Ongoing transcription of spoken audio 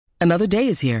Another day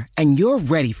is here, and you're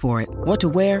ready for it. What to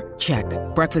wear? Check.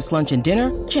 Breakfast, lunch, and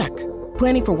dinner? Check.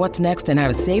 Planning for what's next and how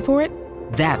to save for it?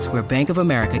 That's where Bank of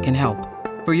America can help.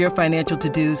 For your financial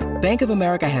to-dos, Bank of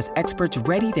America has experts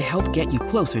ready to help get you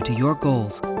closer to your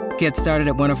goals. Get started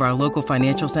at one of our local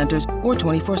financial centers or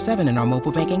 24/7 in our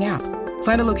mobile banking app.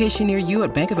 Find a location near you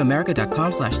at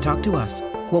bankofamerica.com/talktous.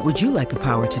 What would you like the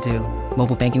power to do?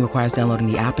 Mobile banking requires downloading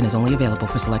the app and is only available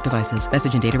for select devices.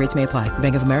 Message and data rates may apply.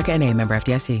 Bank of America N.A., member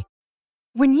FDIC.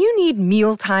 When you need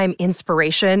mealtime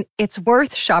inspiration, it's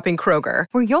worth shopping Kroger,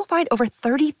 where you'll find over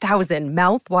 30,000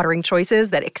 mouth-watering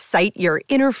choices that excite your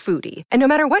inner foodie. And no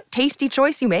matter what tasty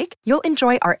choice you make, you'll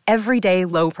enjoy our everyday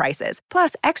low prices,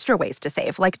 plus extra ways to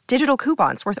save, like digital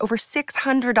coupons worth over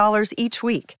 $600 each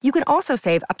week. You can also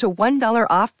save up to $1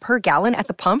 off per gallon at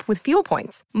the pump with fuel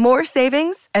points. More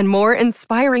savings and more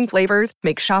inspiring flavors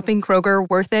make shopping Kroger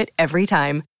worth it every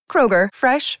time. Kroger,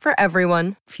 fresh for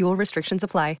everyone. Fuel restrictions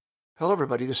apply. Hello,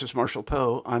 everybody. This is Marshall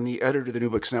Poe. I'm the editor of the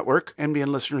New Books Network. NBN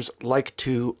listeners like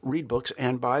to read books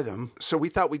and buy them. So we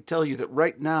thought we'd tell you that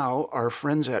right now, our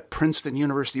friends at Princeton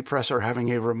University Press are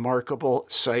having a remarkable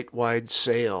site-wide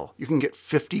sale. You can get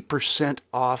 50%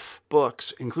 off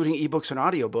books, including ebooks and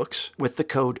audiobooks, with the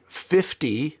code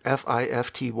 50,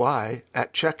 F-I-F-T-Y,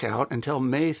 at checkout until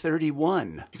May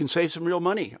 31. You can save some real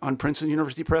money on Princeton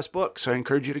University Press books. I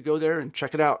encourage you to go there and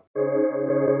check it out.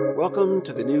 Welcome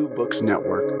to the New Books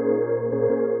Network.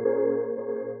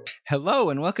 Hello,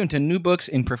 and welcome to New Books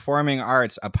in Performing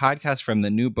Arts, a podcast from the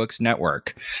New Books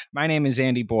Network. My name is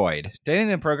Andy Boyd. Today in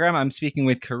the program, I'm speaking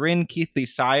with Corinne Keithley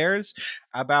Sayers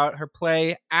about her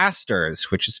play Asters,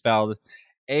 which is spelled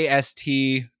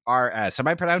A-S-T-R-S. Am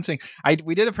I pronouncing?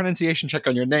 We did a pronunciation check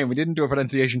on your name. We didn't do a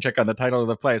pronunciation check on the title of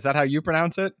the play. Is that how you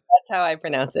pronounce it? That's how I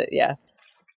pronounce it, yeah.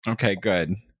 Okay,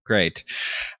 good. Great.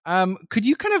 Could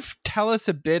you kind of tell us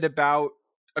a bit about,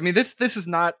 I mean, this is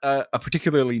not a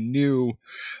particularly new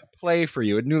play for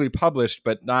you, newly published,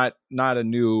 but not a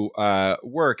new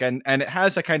work, and it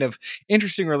has a kind of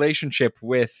interesting relationship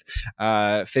with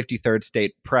 53rd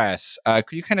State Press.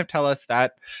 Could you kind of tell us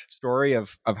that story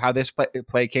of how this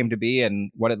play came to be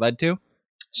and what it led to?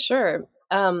 Sure.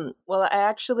 Well,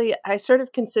 I sort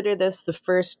of consider this the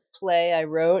first play I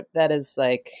wrote that is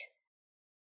like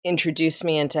introduced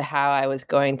me into how I was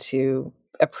going to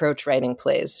approach writing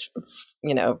plays,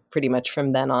 you know, pretty much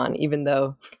from then on, even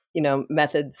though, you know,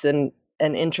 methods and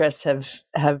interests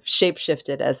have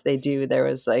shape-shifted as they do. There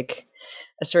was like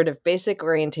a sort of basic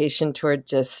orientation toward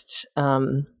just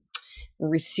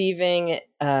receiving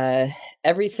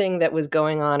everything that was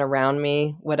going on around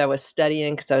me, what I was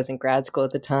studying, because I was in grad school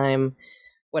at the time,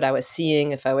 what I was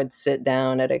seeing if I would sit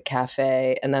down at a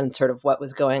cafe, and then sort of what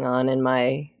was going on in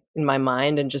my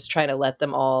mind, and just trying to let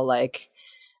them all like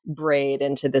braid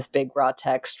into this big raw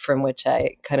text from which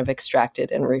I kind of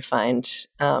extracted and refined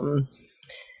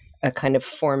a kind of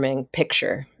forming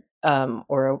picture.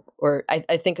 Or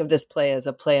I think of this play as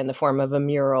a play in the form of a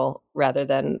mural rather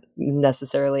than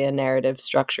necessarily a narrative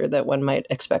structure that one might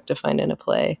expect to find in a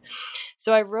play.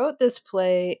 So I wrote this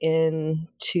play in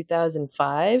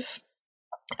 2005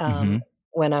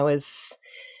 when I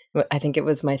think it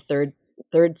was my third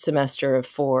semester of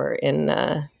 4 in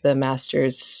the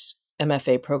master's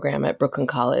MFA program at Brooklyn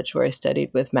College, where I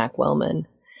studied with Mac Wellman.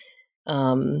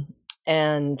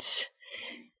 And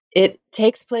it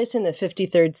takes place in the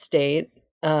 53rd state.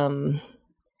 And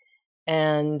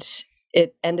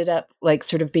it ended up like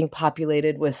sort of being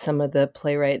populated with some of the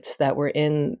playwrights that were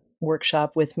in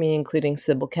workshop with me, including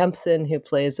Sybil Kempson, who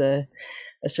plays a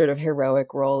sort of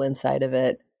heroic role inside of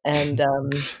it. And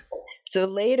so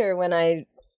later, when I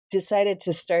decided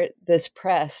to start this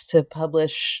press to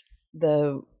publish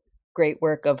the great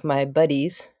work of my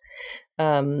buddies,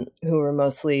 who were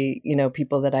mostly, you know,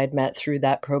 people that I'd met through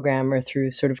that program or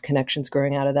through sort of connections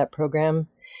growing out of that program,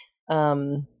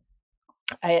 I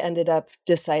ended up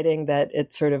deciding that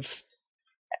it sort of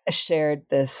shared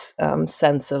this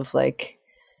sense of like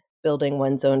building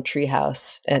one's own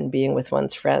treehouse and being with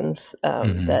one's friends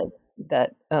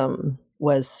that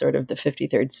was sort of the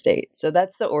 53rd state. So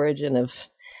that's the origin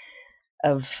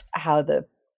of how the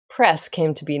press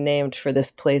came to be named for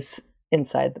this place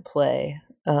inside the play.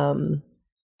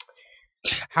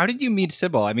 How did you meet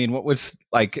Sybil? I mean, what was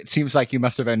like, it seems like you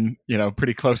must have been, you know,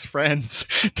 pretty close friends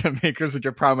to make her such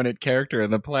a prominent character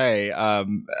in the play.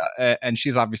 And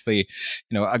she's obviously,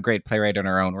 you know, a great playwright in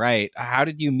her own right. How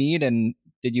did you meet, and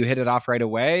did you hit it off right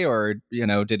away, or, you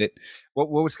know, what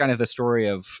was kind of the story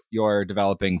of your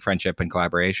developing friendship and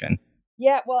collaboration?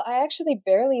 Yeah, well, I actually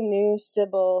barely knew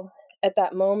Sybil at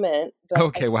that moment. But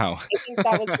okay, wow. I think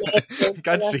that was my third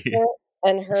semester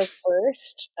and her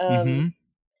first.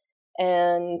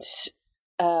 And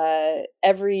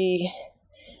every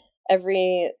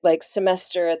like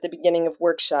semester at the beginning of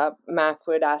workshop, Mac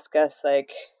would ask us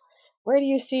like, where do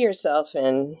you see yourself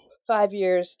in 5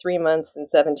 years, 3 months, and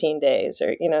 17 days,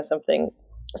 or something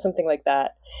like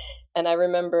that. And I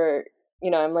remember,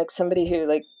 I'm like somebody who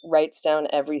like writes down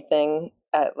everything.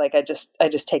 Like I just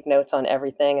take notes on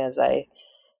everything as I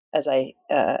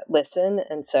listen.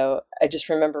 And so I just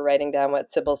remember writing down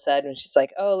what Sybil said when she's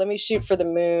like, "Oh, let me shoot for the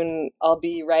moon. I'll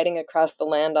be riding across the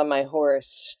land on my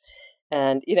horse."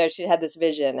 And, she had this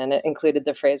vision, and it included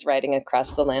the phrase "riding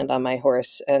across the land on my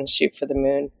horse" and "shoot for the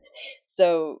moon."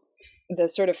 So the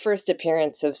sort of first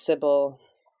appearance of Sybil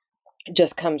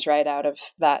just comes right out of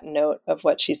that note of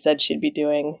what she said she'd be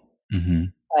doing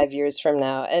 5 years from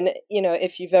now. And,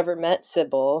 if you've ever met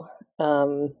Sybil,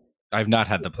 I've not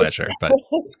had the pleasure, but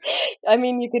I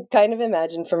mean, you could kind of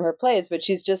imagine from her plays, but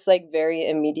she's just like very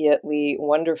immediately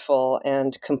wonderful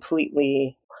and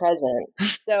completely present.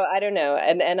 So I don't know.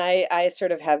 And I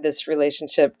sort of have this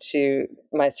relationship to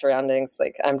my surroundings.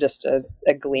 Like I'm just a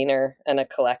gleaner and a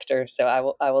collector. So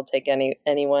I will take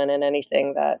anyone and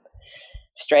anything that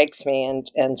strikes me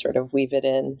and sort of weave it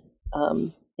in,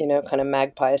 kind of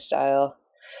magpie style.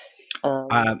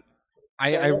 The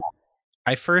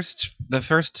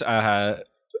first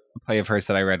play of hers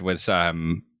that I read was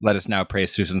Let Us Now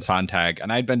Praise Susan Sontag,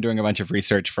 and I'd been doing a bunch of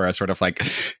research for a sort of like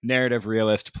narrative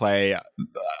realist play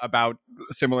about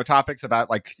similar topics, about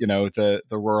like the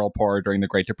rural poor during the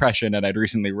Great Depression, and I'd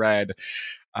recently read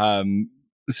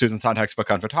Susan Sontag's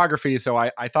book on photography, so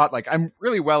I thought like I'm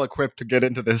really well equipped to get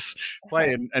into this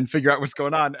play and figure out what's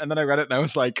going on. And then I read it and I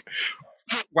was like,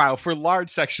 wow, for large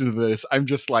sections of this I'm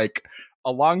just like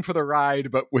along for the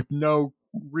ride, but with no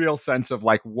real sense of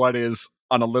like what is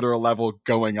on a literal level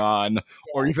going on,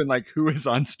 or even like who is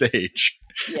on stage.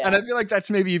 And I feel like that's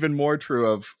maybe even more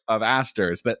true of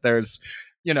Aster's, that there's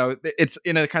it's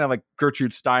in a kind of like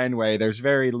Gertrude Stein way, there's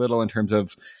very little in terms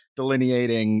of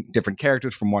delineating different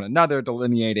characters from one another,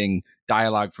 delineating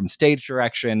dialogue from stage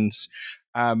directions,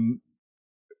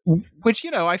 which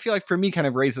I feel like for me kind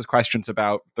of raises questions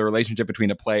about the relationship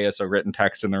between a play as a written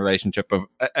text and the relationship of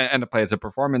and a play as a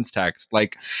performance text.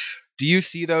 Like, do you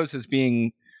see those as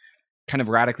being kind of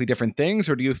radically different things,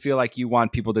 or do you feel like you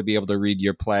want people to be able to read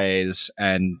your plays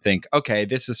and think, okay,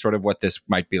 this is sort of what this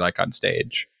might be like on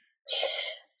stage?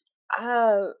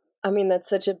 I mean, that's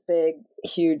such a big,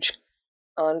 huge,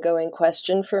 ongoing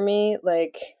question for me.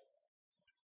 Like,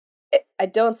 I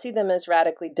don't see them as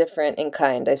radically different in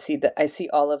kind. I see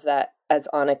all of that as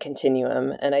on a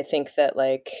continuum, and I think that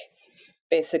like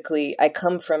basically I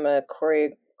come from a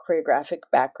choreographic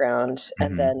background,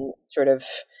 and then sort of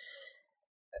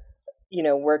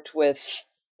worked with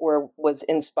or was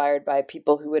inspired by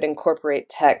people who would incorporate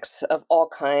texts of all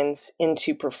kinds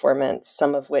into performance,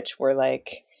 some of which were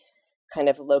like kind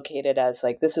of located as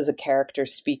like, this is a character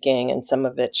speaking, and some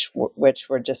of which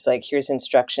were just like, here's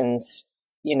instructions,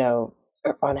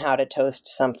 on how to toast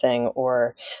something,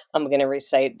 or I'm going to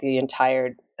recite the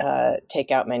entire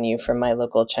takeout menu from my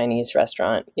local Chinese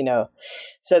restaurant,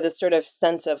 So this sort of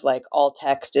sense of like all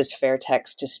text is fair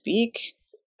text to speak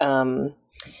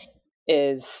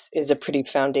is a pretty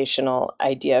foundational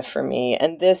idea for me.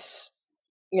 And this,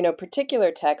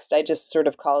 particular text, I just sort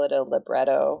of call it a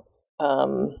libretto.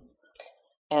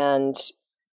 And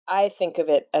I think of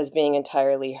it as being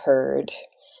entirely heard.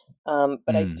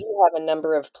 But I do have a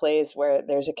number of plays where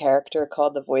there's a character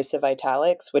called the Voice of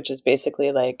Italics, which is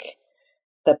basically like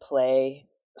the play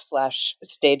 /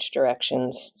 stage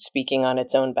directions speaking on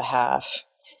its own behalf.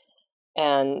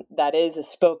 And that is a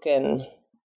spoken,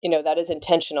 that is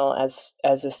intentional as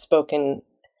a spoken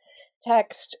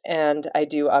text. And I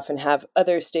do often have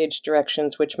other stage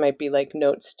directions, which might be like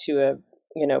notes to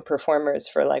performers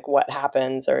for like what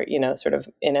happens, or, sort of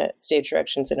in a stage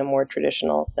directions in a more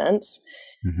traditional sense.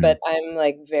 But I'm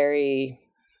like very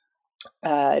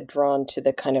drawn to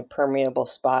the kind of permeable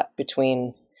spot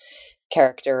between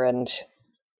character and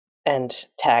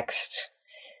text.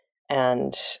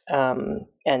 And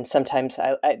sometimes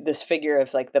I this figure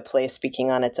of like the play speaking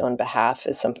on its own behalf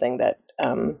is something that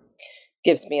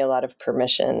gives me a lot of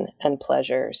permission and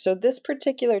pleasure. So this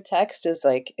particular text is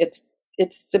like,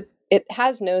 it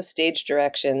has no stage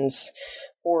directions,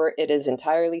 or it is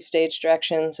entirely stage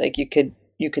directions. Like you could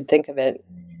think of it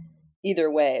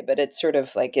either way, but it's sort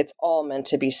of like it's all meant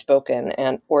to be spoken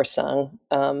and or sung.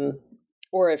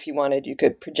 Or if you wanted, you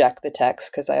could project the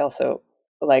text, because I also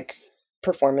like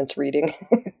performance reading.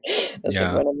 That's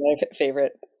like one of my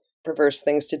favorite perverse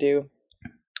things to do,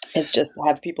 is just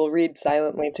have people read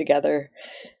silently together.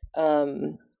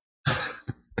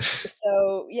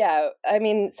 So, yeah, I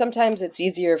mean, sometimes it's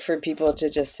easier for people to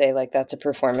just say, like, that's a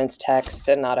performance text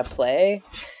and not a play.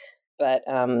 But,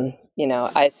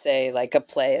 I'd say, like, a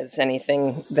play is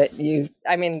anything that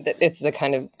it's the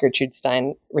kind of Gertrude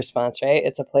Stein response, right?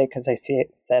 It's a play because I see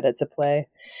it said it's a play.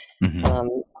 Mm-hmm.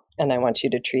 And I want you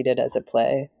to treat it as a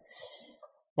play.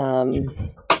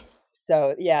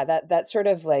 So, yeah, that sort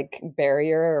of, like,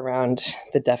 barrier around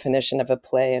the definition of a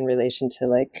play in relation to,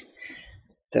 like,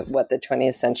 what the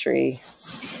 20th century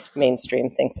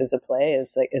mainstream thinks is a play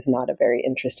is not a very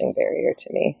interesting barrier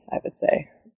to me, I would say.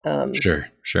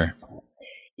 Sure.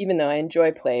 Even though I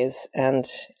enjoy plays and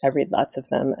I read lots of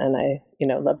them and I,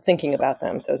 love thinking about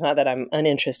them. So it's not that I'm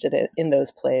uninterested in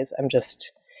those plays.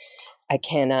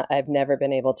 I've never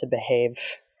been able to behave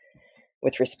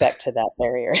with respect to that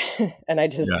barrier. And I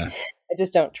just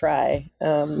don't try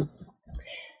to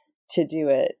do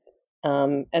it.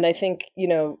 And I think,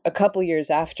 a couple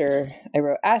years after I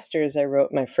wrote Asters, I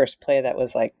wrote my first play that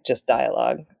was like just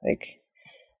dialogue, like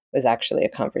it was actually a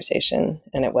conversation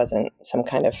and it wasn't some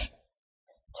kind of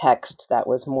text that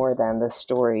was more than the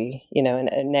story,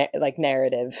 like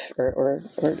narrative or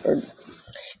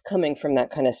coming from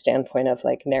that kind of standpoint of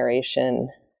like narration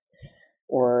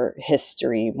or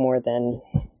history more than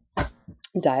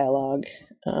dialogue.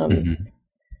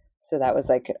 So that was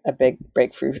like a big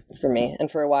breakthrough for me.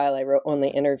 And for a while I wrote only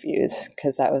interviews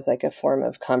because that was like a form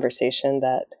of conversation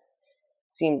that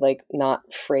seemed like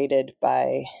not freighted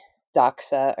by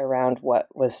doxa around what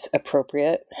was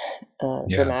appropriate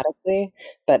dramatically,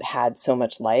 but had so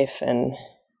much life and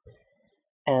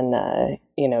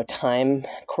time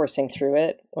coursing through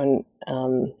it. My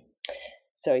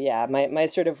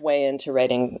sort of way into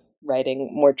writing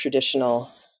more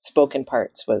traditional spoken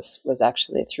parts was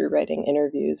actually through writing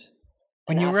interviews.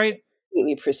 When you write,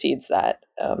 completely precedes that.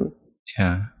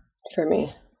 For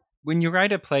me, when you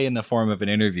write a play in the form of an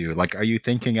interview, like, are you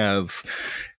thinking of,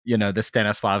 the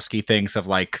Stanislavski things of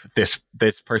like this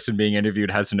person being interviewed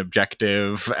has an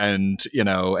objective and,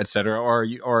 et cetera, or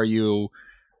are you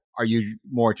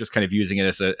more just kind of using it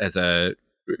as a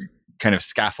kind of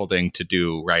scaffolding to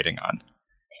do writing on?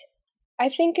 I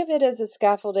think of it as a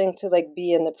scaffolding to like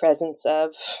be in the presence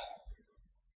of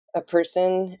a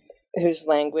person whose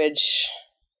language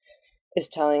is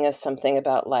telling us something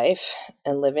about life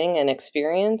and living and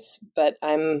experience, but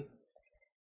I'm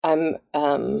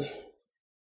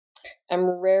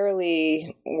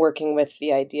rarely working with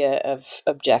the idea of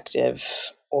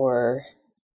objective or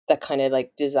that kind of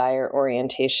like desire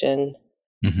orientation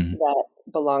that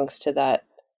belongs to that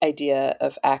idea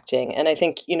of acting. And I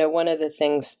think, one of the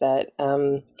things that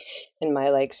in my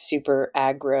like super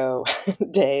aggro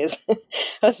days, I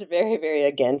was very, very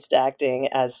against acting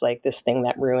as like this thing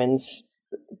that ruins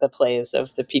the plays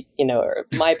of the people, or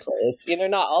my plays,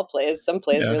 not all plays. Some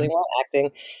plays really want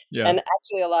acting. Yeah. And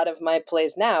actually a lot of my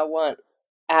plays now want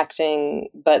acting,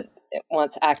 but it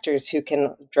wants actors who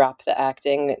can drop the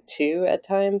acting too at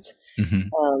times.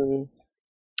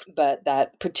 But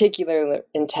that particular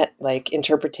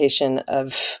interpretation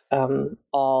of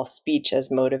all speech as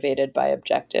motivated by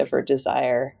objective or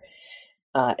desire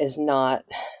is not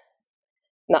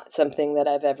something that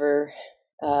I've ever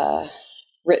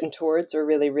written towards or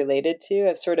really related to.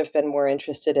 I've sort of been more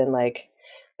interested in like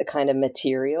the kind of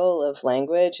material of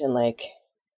language and like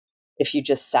if you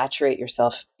just saturate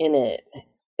yourself in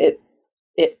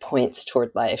it points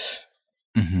toward life.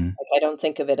 Like, I don't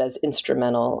think of it as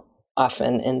instrumental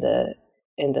often in the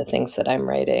things that I'm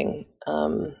writing.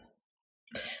 So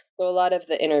a lot of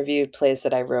the interview plays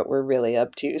that I wrote were really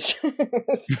obtuse. So,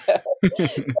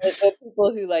 the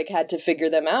people who like had to figure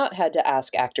them out had to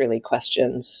ask actorly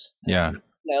questions. Yeah.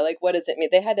 Like, what does it mean?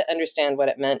 They had to understand what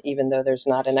it meant, even though there's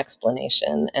not an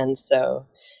explanation. And so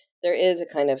there is a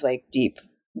kind of like deep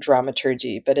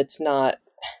dramaturgy, but it's not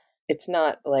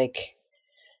like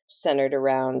centered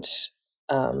around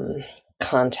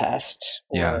contest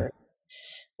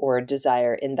or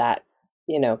desire in that,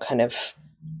 kind of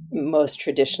most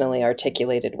traditionally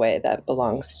articulated way that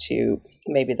belongs to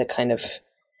maybe the kind of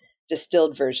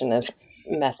distilled version of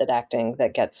method acting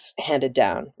that gets handed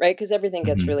down, right? Because everything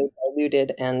gets really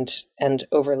diluted and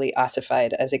overly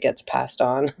ossified as it gets passed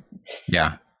on.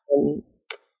 Yeah.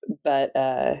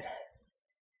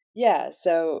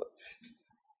 So,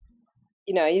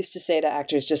 I used to say to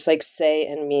actors, just like say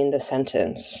and mean the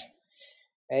sentence,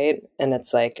 right? And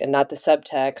it's like, and not the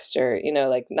subtext or,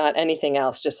 like not anything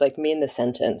else, just like mean the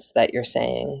sentence that you're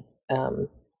saying. And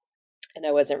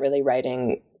I wasn't really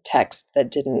writing text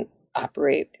that didn't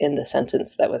operate in the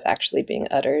sentence that was actually being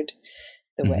uttered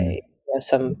the way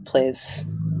some plays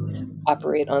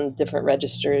operate on different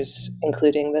registers,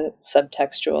 including the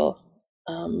subtextual.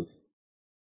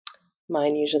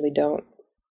 Mine usually don't.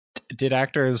 Did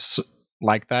actors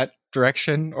like that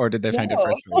direction, or did they find it No.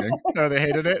 frustrating? No, they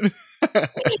hated it.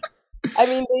 I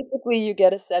mean, basically, you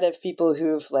get a set of people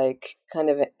who've like kind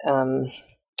of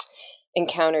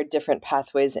encountered different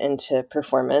pathways into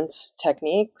performance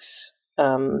techniques.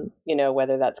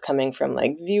 Whether that's coming from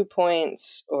like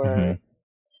viewpoints or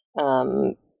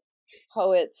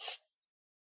poets,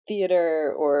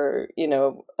 theater, or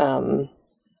the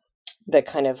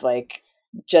kind of like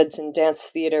Judson dance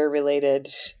theater related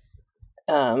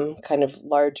kind of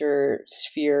larger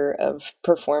sphere of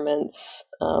performance,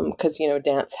 because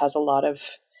dance has a lot of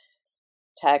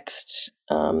text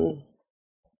often,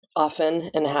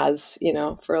 and has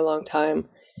for a long time.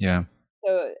 Yeah.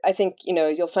 So I think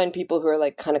you'll find people who are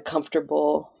like kind of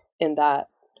comfortable in that,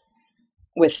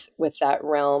 with that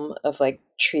realm of like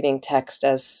treating text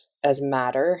as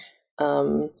matter,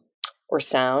 or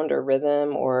sound or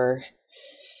rhythm, or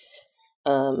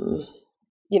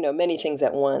many things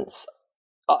at once.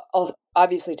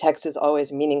 Obviously text is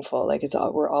always meaningful, like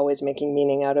we're always making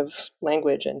meaning out of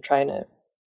language and trying to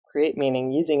create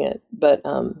meaning using it, but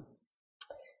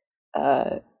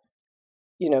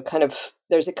kind of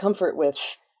there's a comfort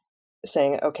with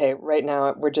saying, okay, right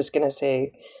now we're just going to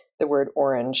say the word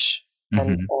orange,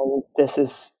 and this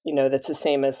is that's the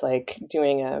same as like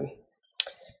doing a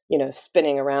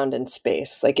spinning around in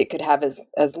space. Like it could have as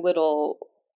little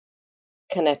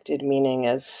connected meaning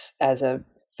as a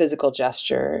physical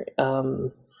gesture,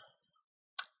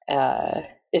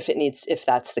 if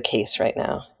that's the case right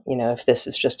now, if this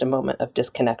is just a moment of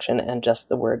disconnection and just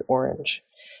the word orange.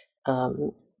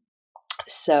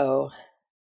 So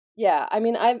yeah, I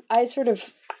mean, I've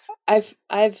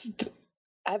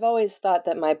always thought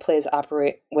that my plays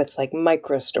operate with like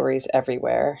micro stories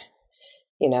everywhere.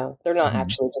 They're not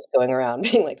actually just going around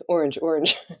being like orange,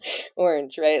 orange,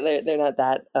 orange, right? They're not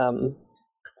that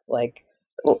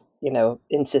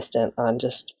insistent on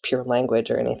just pure language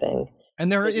or anything.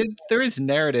 And there is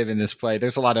narrative in this play.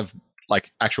 There's a lot of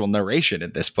like actual narration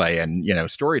in this play, and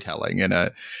storytelling in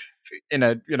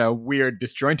a weird,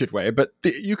 disjointed way. But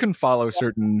you can follow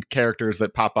certain characters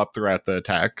that pop up throughout the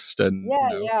text, and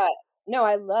yeah. No,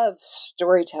 I love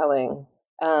storytelling.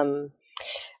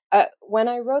 When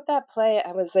I wrote that play,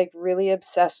 I was like really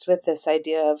obsessed with this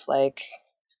idea of like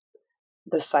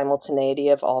the simultaneity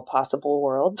of all possible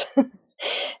worlds.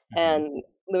 And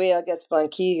Louis-Auguste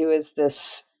Blanqui, who is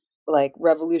this like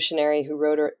revolutionary who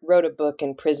wrote a book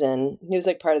in prison. He was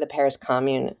like part of the Paris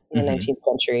Commune in the 19th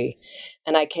century.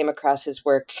 And I came across his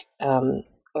work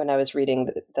when I was reading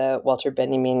the Walter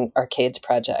Benjamin Arcades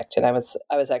Project. And I was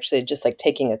actually just like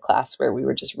taking a class where we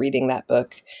were just reading that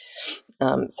book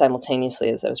simultaneously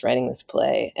as I was writing this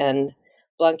play. And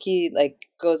Blanqui like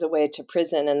goes away to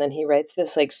prison, and then he writes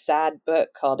this like sad book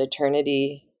called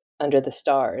Eternity Under the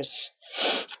Stars.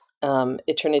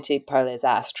 Eternité par les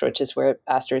Astres, which is where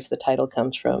Astres, the title,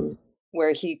 comes from,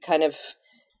 where he kind of,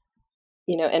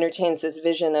 entertains this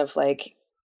vision of like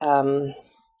the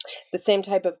same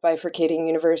type of bifurcating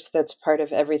universe that's part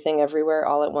of everything everywhere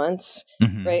all at once,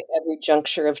 right? Every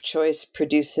juncture of choice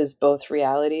produces both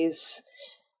realities.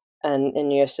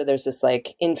 And so there's this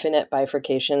like infinite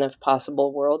bifurcation of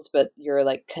possible worlds, but you're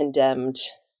like condemned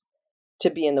to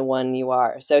be in the one you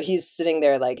are. So he's sitting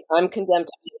there like, I'm condemned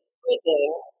to be in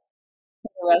prison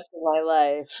the rest of my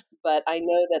life, but I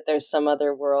know that there's some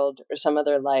other world or some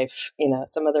other life,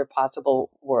 some other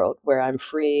possible world where I'm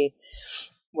free,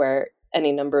 where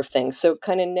any number of things. So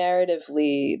kind of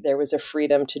narratively, there was a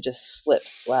freedom to just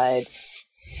slide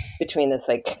between this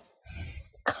like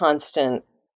constant,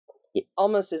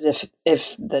 almost as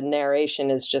if the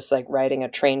narration is just like riding a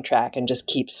train track and just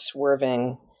keeps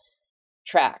swerving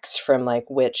tracks from like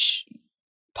which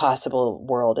possible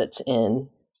world it's in.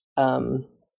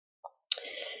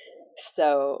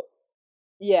 So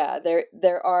yeah,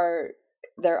 there are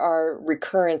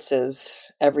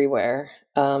recurrences everywhere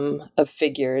of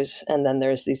figures, and then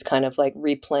there's these kind of like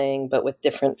replaying but with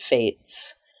different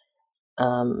fates.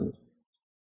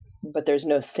 But there's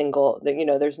no single,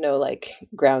 there's no like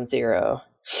ground zero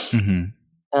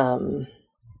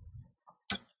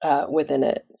within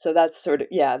it. So that's sort of,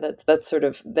 that's sort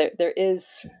of, there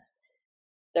is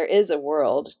a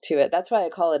world to it. That's why I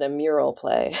call it a mural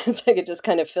play. It's like it just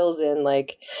kind of fills in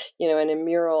like, in a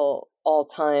mural, all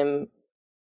time,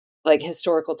 like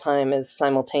historical time is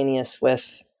simultaneous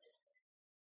with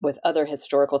other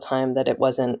historical time that it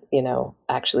wasn't,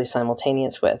 actually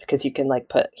simultaneous with, because you can like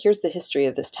put, here's the history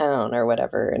of this town or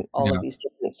whatever, and all of these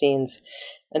different scenes.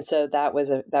 And so that was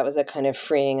a kind of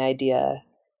freeing idea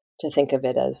to think of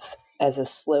it as a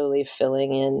slowly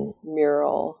filling in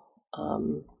mural.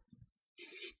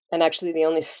 And actually the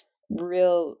only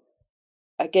real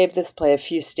I gave this play a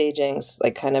few stagings,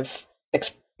 like kind of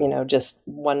just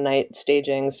one night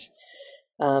stagings,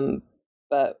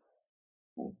 but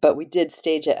we did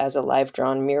stage it as a live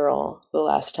drawn mural the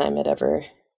last time it ever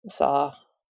saw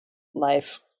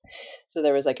life. So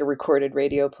there was like a recorded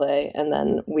radio play, and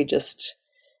then we just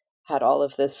had all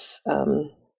of this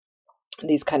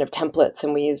these kind of templates,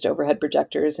 and we used overhead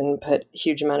projectors and put a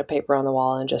huge amount of paper on the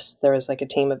wall, and just there was like a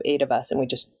team of 8 of us, and we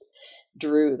just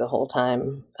drew the whole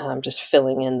time, just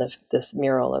filling in this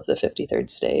mural of the 53rd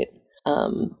state.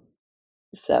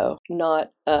 So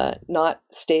not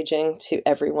staging to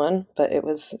everyone, but it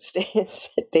was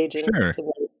staging Sure. to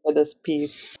me for this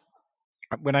piece.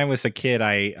 When I was a kid,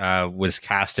 I was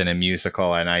cast in a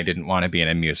musical, and I didn't want to be in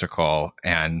a musical,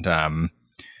 and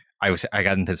I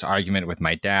got into this argument with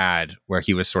my dad where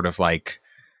he was sort of like,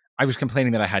 I was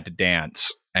complaining that I had to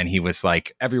dance, and he was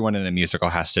like, everyone in a musical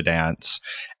has to dance.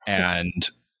 And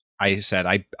I said,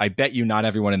 I bet you not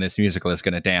everyone in this musical is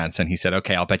going to dance. And he said,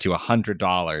 okay, I'll bet you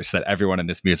 $100 that everyone in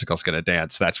this musical is going to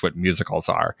dance. That's what musicals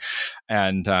are.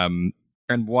 And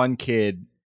one kid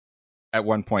at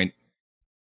one point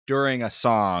during a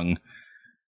song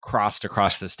crossed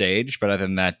across the stage, but other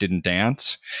than that didn't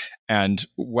dance. And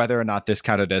whether or not this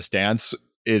counted as dance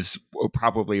is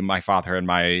probably my father and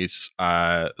my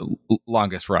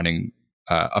longest running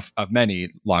of many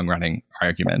long running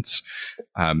arguments.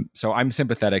 So I'm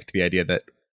sympathetic to the idea that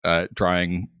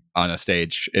drawing on a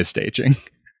stage is staging.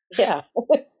 Yeah.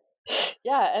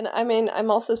 Yeah. And I mean,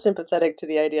 I'm also sympathetic to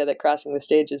the idea that crossing the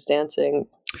stage is dancing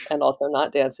and also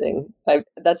not dancing.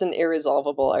 That's an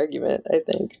irresolvable argument, I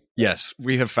think. Yes,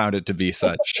 we have found it to be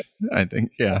such, I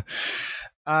think. Yeah.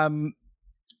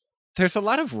 There's a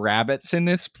lot of rabbits in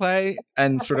this play,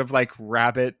 and sort of like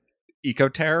rabbit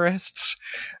eco-terrorists.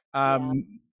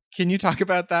 Can you talk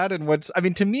about that? And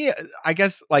to me, I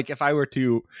guess, like, if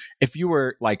you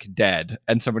were like dead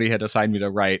and somebody had assigned me to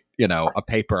write, a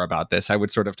paper about this, I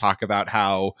would sort of talk about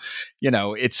how,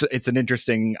 it's an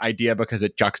interesting idea because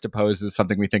it juxtaposes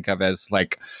something we think of as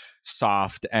like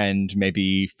soft and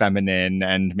maybe feminine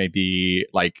and maybe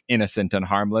like innocent and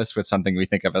harmless with something we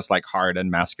think of as like hard and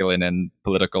masculine and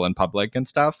political and public and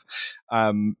stuff.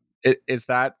 Is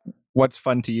that what's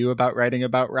fun to you about writing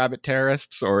about rabbit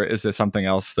terrorists, or is there something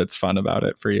else that's fun about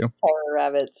it for you? Terror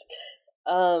rabbits.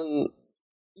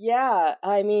 Yeah,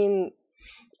 I mean,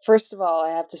 first of all, I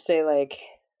have to say, like,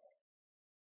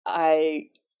 I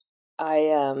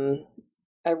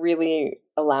really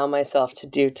allow myself to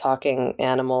do talking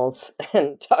animals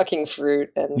and talking fruit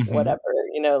and whatever,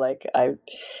 like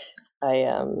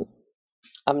I'm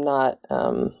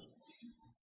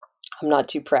not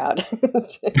too proud to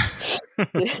stick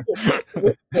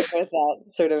with that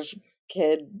sort of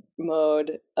kid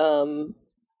mode.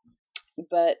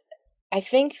 But I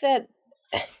think that,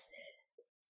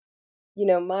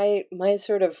 my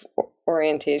sort of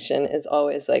orientation is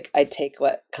always like, I take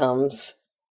what comes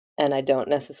and I don't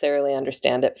necessarily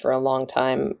understand it for a long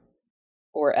time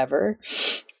or ever.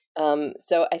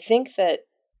 So I think that,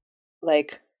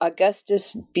 like,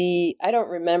 Augustus B., I don't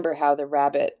remember how the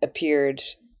rabbit appeared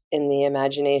in the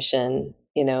imagination,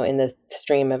 in the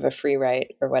stream of a free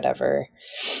write or whatever.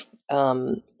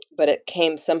 But it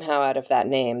came somehow out of that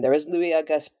name. There was Louis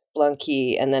Auguste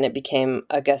Blanqui, and then it became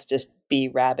Augustus B.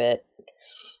 Rabbit.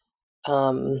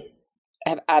 I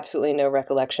have absolutely no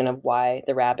recollection of why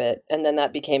the rabbit, and then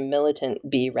that became Militant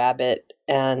B. Rabbit,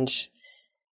 and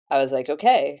I was like,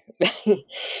 okay,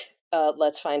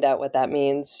 let's find out what that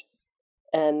means.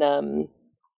 And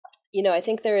I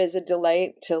think there is a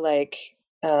delight to like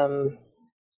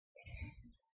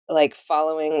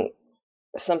following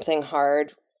something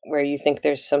hard where you think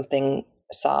there's something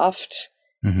soft.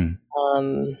 And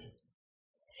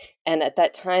at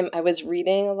that time I was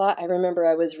reading a lot. I remember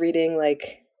I was reading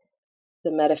like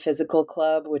the Metaphysical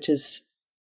Club, which is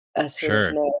a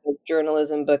sort of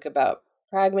journalism book about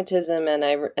pragmatism. And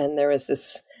there was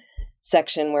this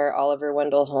section where Oliver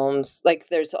Wendell Holmes, like,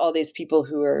 there's all these people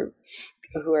who are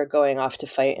going off to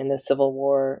fight in the Civil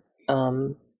War,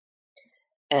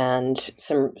 and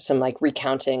some like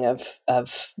recounting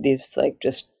of these like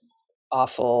just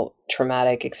awful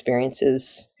traumatic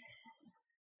experiences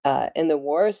in the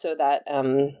war. So that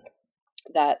as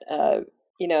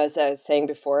I was saying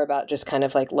before about just kind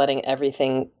of like letting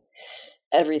everything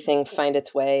find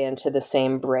its way into the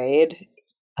same braid,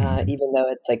 even though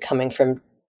it's like coming from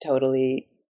totally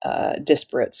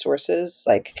disparate sources.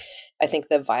 Like, I think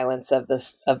the violence of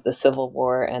the Civil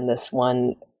War and this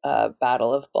one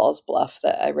Battle of Ball's Bluff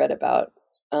that I read about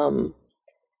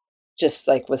just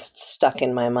like was stuck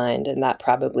in my mind, and that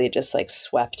probably just like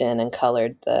swept in and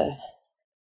colored the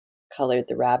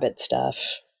rabbit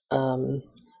stuff.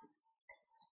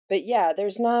 but yeah,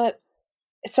 there's not,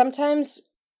 sometimes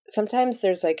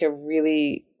there's like a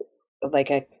really,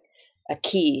 like a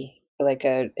key, like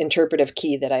a interpretive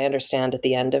key that I understand at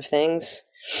the end of things.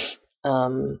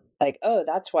 Like, oh,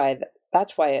 that's why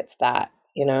it's that,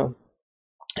 you know.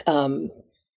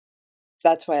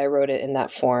 That's why I wrote it in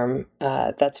that form.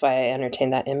 That's why I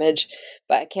entertain that image.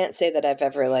 But I can't say that I've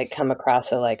ever like come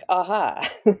across a like, aha,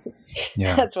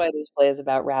 Yeah. that's why this play is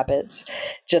about rabbits.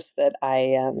 Just that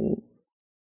I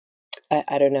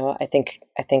don't know. I think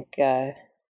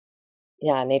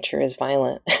yeah, nature is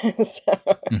violent. So,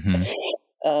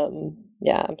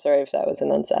 yeah, I'm sorry if that was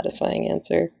an unsatisfying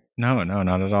answer. No,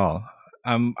 not at all.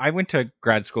 I went to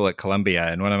grad school at Columbia,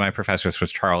 and one of my professors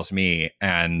was Charles Mee,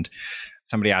 and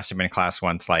somebody asked him in class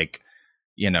once, like,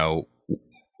 you know,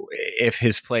 if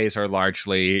his plays are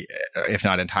largely, if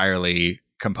not entirely,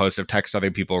 composed of text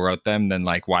other people wrote them, then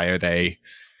like, why are they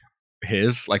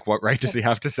his? Like, what right does he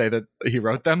have to say that he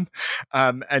wrote them?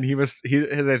 And his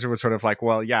answer was sort of like,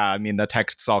 well, yeah, I mean, the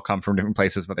texts all come from different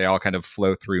places, but they all kind of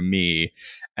flow through me,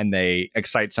 and they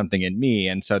excite something in me,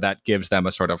 and so that gives them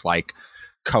a sort of like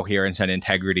coherence and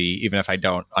integrity, even if I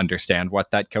don't understand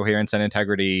what that coherence and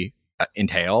integrity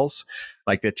entails.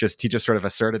 Like, he just sort of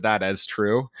asserted that as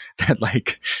true, that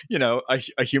like, you know,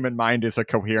 a human mind is a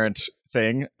coherent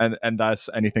thing, and thus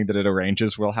anything that it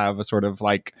arranges will have a sort of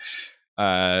like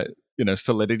you know,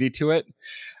 solidity to it.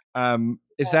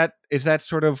 Is that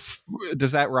sort of,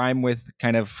 does that rhyme with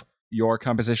kind of your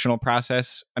compositional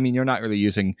process? I mean, you're not really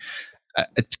using a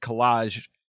collage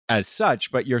as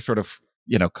such, but you're sort of,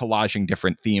 you know, collaging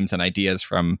different themes and ideas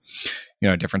from, you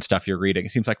know, different stuff you're reading.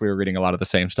 It seems like we were reading a lot of the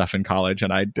same stuff in college,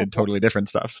 and I did totally different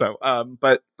stuff. So,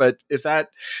 but does that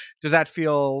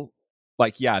feel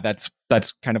like, yeah, that's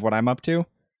kind of what I'm up to?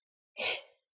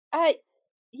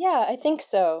 Yeah, I think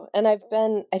so. And I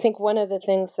think one of the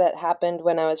things that happened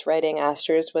when I was writing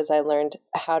Asters was I learned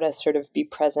how to sort of be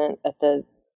present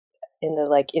in the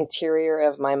like interior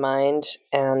of my mind,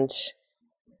 and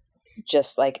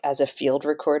just like as a field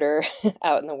recorder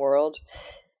out in the world,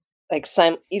 like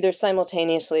either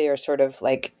simultaneously or sort of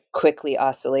like quickly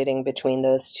oscillating between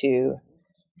those two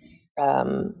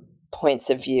points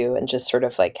of view, and just sort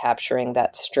of like capturing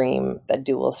that stream, that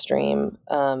dual stream.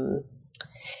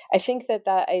 I think that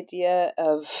idea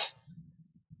of,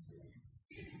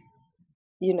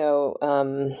 you know,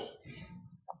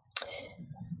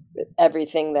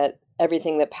 everything that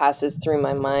passes through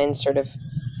my mind sort of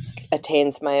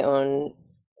attains my own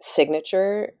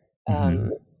signature,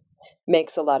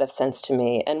 makes a lot of sense to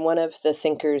me. And one of the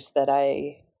thinkers that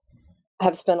I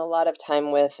have spent a lot of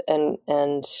time with, and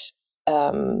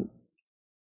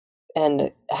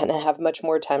have much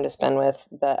more time to spend with,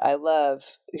 that I love,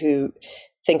 who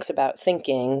thinks about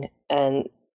thinking, and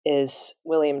is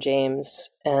William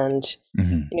James. And you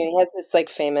know, he has this like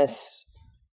famous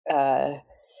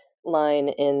line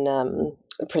in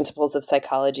Principles of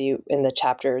Psychology, in the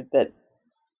chapter that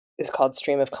is called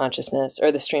Stream of Consciousness,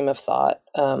 or the Stream of Thought,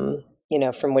 you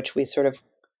know, from which we sort of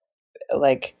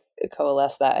like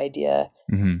coalesce that idea.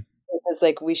 It's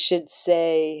like, we should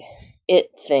say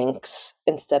it thinks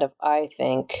instead of I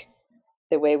think,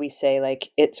 the way we say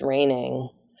like it's raining.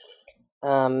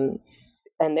 And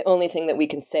the only thing that we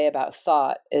can say about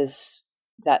thought is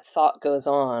that thought goes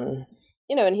on,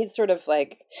 you know. And he's sort of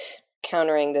like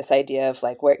countering this idea of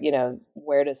like, where, you know,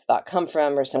 where does thought come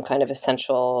from, or some kind of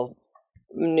essential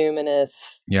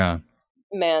numinous,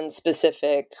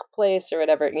 man-specific place or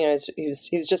whatever. You know, he was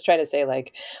just trying to say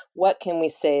like, what can we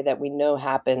say that we know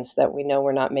happens, that we know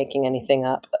we're not making anything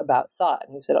up about thought?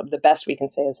 And he said, the best we can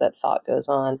say is that thought goes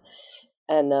on.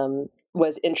 And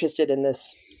was interested in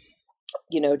this,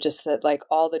 you know, just that like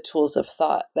all the tools of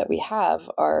thought that we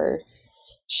have are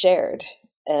shared.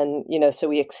 And, you know, so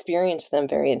we experience them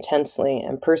very intensely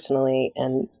and personally,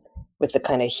 and with the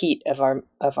kind of heat of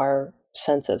our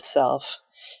sense of self,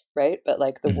 right? But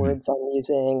like the words I'm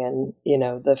using, and, you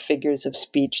know, the figures of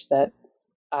speech that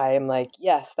I am like,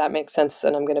 yes, that makes sense,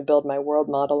 and I'm going to build my world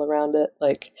model around it.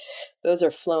 Like, those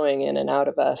are flowing in and out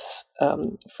of us,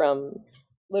 from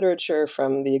literature,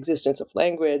 from the existence of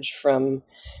language, from,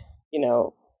 you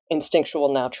know,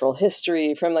 instinctual natural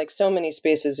history, from like so many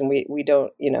spaces, and we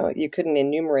don't, you know, you couldn't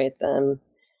enumerate them.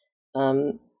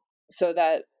 So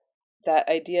that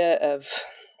idea of,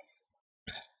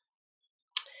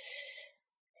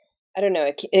 I don't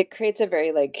know, it creates a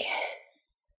very like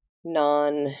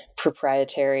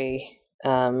non-proprietary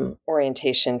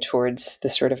orientation towards the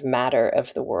sort of matter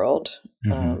of the world,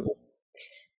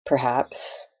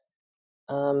 perhaps.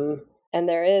 And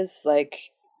there is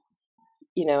like,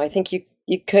 you know, I think you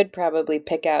could probably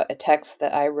pick out a text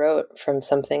that I wrote from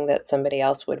something that somebody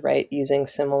else would write using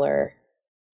similar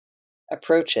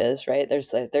approaches, right?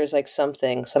 There's like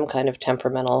something, some kind of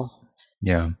temperamental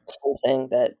something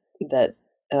that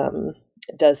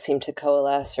does seem to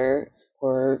coalesce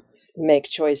or make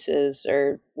choices,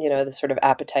 or the sort of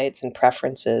appetites and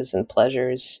preferences and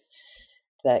pleasures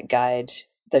that guide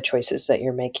the choices that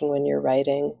you're making when you're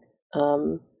writing.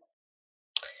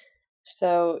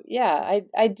 So yeah,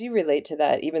 I do relate to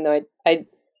that, even though I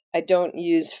don't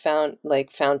use found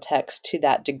text to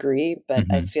that degree, but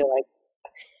I feel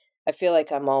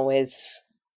like I'm always,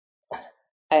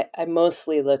 I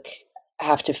mostly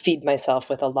have to feed myself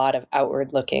with a lot of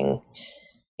outward looking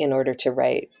in order to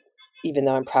write, even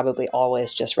though I'm probably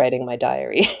always just writing my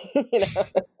diary.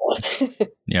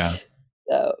 Yeah.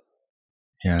 So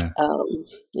yeah.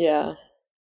 Yeah.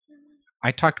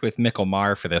 I talked with Mikkel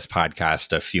Marr for this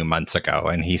podcast a few months ago,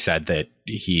 and he said that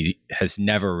he has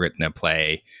never written a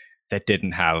play that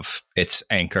didn't have its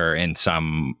anchor in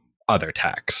some other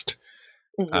text.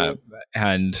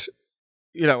 And,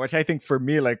 which I think for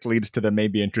me, leads to the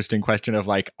maybe interesting question of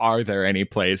are there any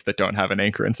plays that don't have an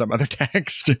anchor in some other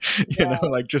text,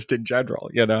 just in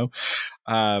general,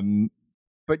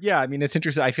 but yeah, I mean, it's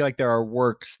interesting. I feel like there are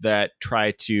works that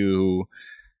try to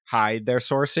hide their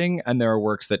sourcing, and there are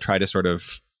works that try to sort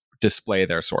of display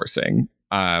their sourcing.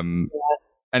 And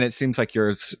it seems like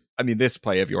yours, I mean, this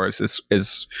play of yours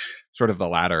is sort of the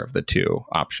latter of the two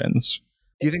options.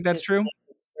 Do you think that's true?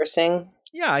 Sourcing?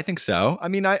 Yeah, I think so. I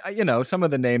mean, I some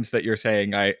of the names that you're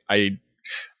saying, I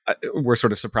were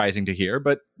sort of surprising to hear,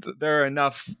 but there are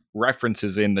enough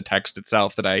references in the text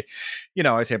itself that I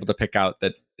was able to pick out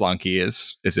that Blanqui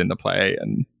is in the play,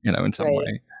 and in some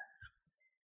way.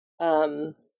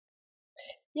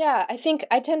 Yeah, I think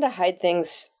I tend to hide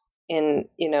things in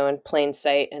plain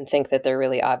sight and think that they're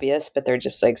really obvious, but they're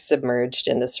just submerged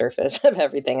in the surface of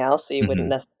everything else, so you wouldn't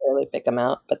necessarily pick them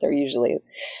out, but they're usually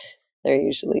there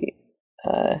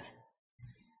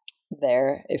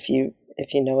if you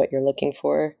know what you're looking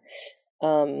for.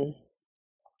 I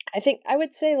think I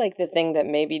would say the thing that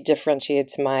maybe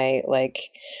differentiates my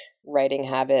writing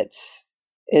habits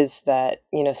is that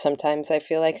sometimes I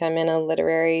feel like I'm in a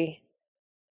literary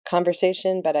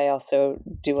conversation, but I also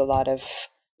do a lot of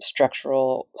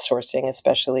structural sourcing,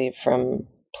 especially from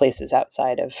places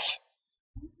outside of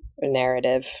a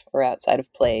narrative or outside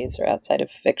of plays or outside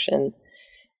of fiction.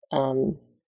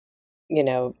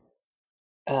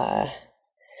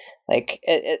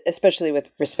 Especially with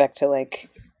respect to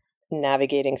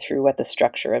navigating through what the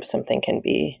structure of something can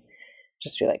be.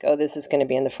 Just be oh, this is going to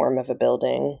be in the form of a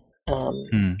building.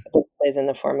 This plays in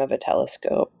the form of a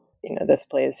telescope. This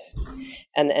plays,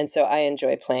 and so I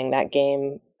enjoy playing that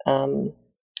game, kind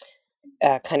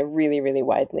of really, really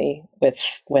widely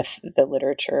with the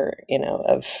literature,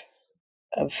 of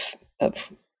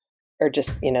or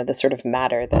just the sort of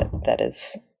matter that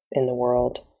is in the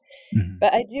world.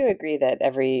 But I do agree that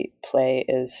every play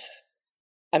is,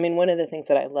 I mean, one of the things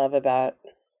that I love about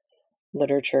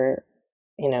literature,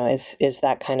 is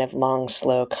that kind of long,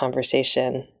 slow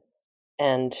conversation.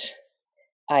 And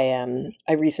I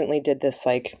recently did this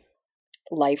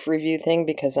life review thing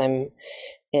because I'm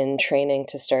in training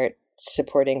to start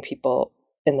supporting people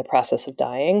in the process of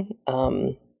dying,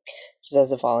 just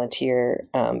as a volunteer.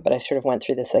 But I sort of went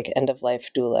through this end of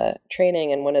life doula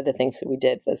training, and one of the things that we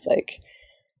did was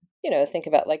think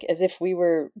about as if we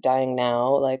were dying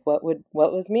now, what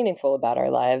was meaningful about our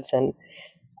lives. And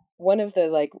one of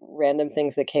the random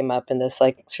things that came up in this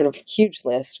sort of huge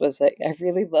list was I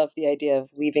really love the idea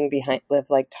of leaving behind,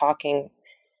 talking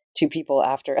to people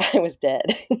after I was dead.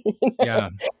 Yeah.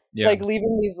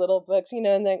 Leaving these little books,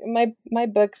 and my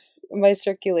books, my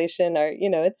circulation are,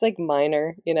 it's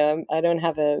minor, I don't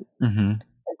have a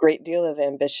great deal of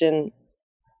ambition.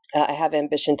 I have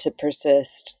ambition to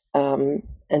persist,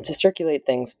 and to circulate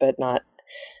things, but I'm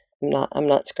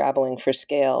not scrabbling for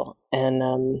scale.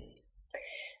 And,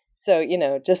 so,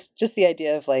 just the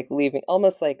idea of leaving,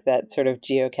 almost like that sort of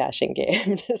geocaching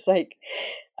game, just I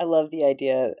love the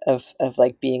idea of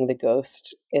being the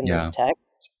ghost in this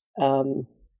text.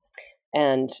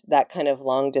 And that kind of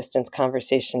long distance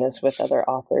conversation is with other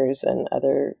authors and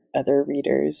other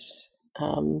readers.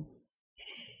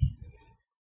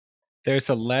 There's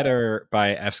a letter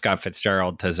by F. Scott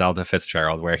Fitzgerald to Zelda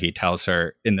Fitzgerald where he tells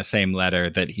her in the same letter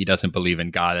that he doesn't believe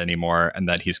in God anymore and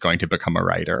that he's going to become a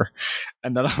writer.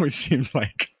 And that always seems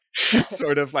like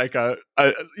sort of a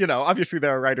obviously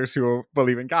there are writers who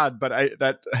believe in God, but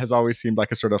that has always seemed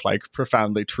like a sort of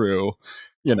profoundly true,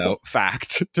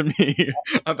 fact to me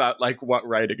about what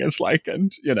writing is like.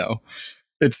 And,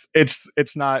 it's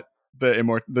not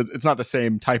it's not the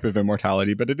same type of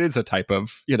immortality, but it is a type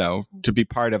of, to be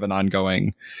part of an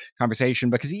ongoing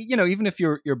conversation, because, even if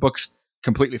your books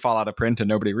completely fall out of print and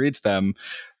nobody reads them.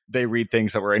 They read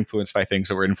things that were influenced by things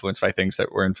that were influenced by things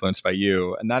that were influenced by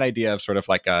you. And that idea of sort of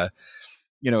like a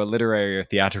literary or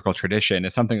theatrical tradition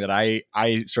is something that I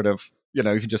sort of,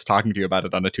 even just talking to you about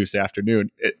it on a Tuesday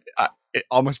afternoon, it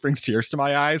almost brings tears to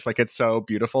my eyes. Like, it's so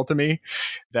beautiful to me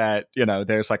that,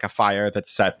 there's like a fire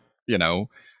that's set,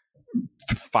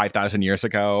 5,000 years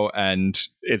ago, and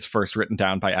it's first written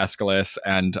down by Aeschylus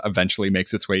and eventually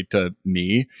makes its way to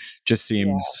me. Just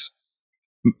seems,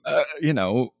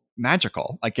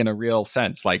 magical, like in a real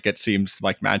sense. Like, it seems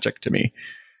like magic to me.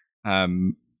 I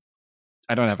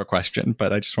don't have a question,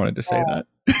 but I just wanted to say that.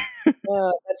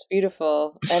 Oh, that's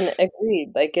beautiful. And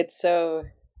agreed. Like, it's so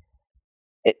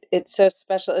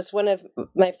special. It's one of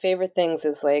my favorite things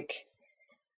is like,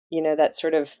 that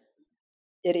sort of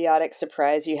idiotic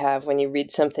surprise you have when you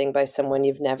read something by someone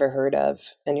you've never heard of.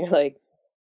 And you're like,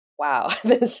 wow,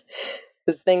 this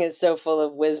thing is so full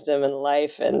of wisdom and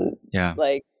life and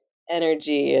like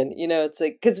energy. And, it's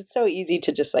like, because it's so easy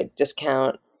to just like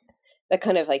discount that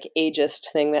kind of like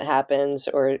ageist thing that happens,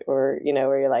 or where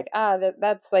you're like,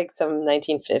 that's like some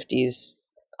 1950s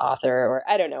author, or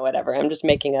I don't know, whatever. I'm just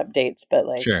making up dates, but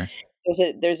like, sure.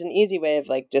 There's an easy way of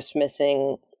like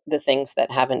dismissing the things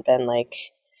that haven't been like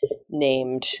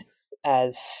named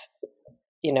as,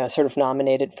 sort of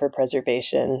nominated for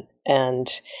preservation, and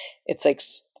it's like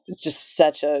it's just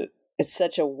such a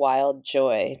wild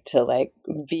joy to like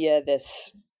via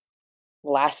this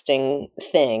lasting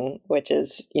thing, which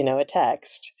is a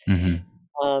text,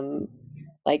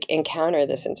 like encounter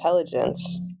this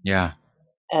intelligence,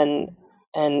 and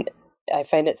I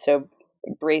find it so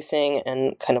bracing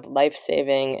and kind of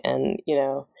life-saving, and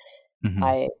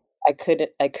I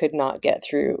could not get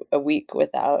through a week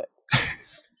without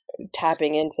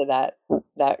tapping into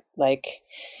that like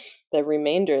the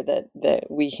remainder that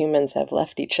we humans have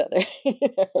left each other.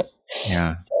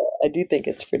 Yeah, so I do think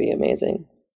it's pretty amazing.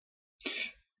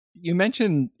 You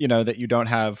mentioned, that you don't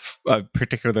have a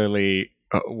particularly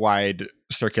wide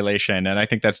circulation, and I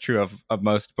think that's true of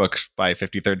most books by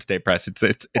 53rd State Press.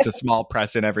 It's a small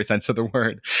press in every sense of the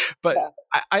word. But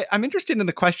yeah. I'm interested in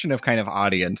the question of kind of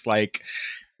audience. Like,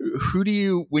 who do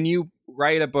you, when you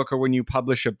write a book or when you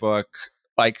publish a book,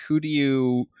 like who do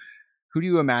you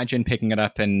imagine picking it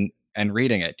up and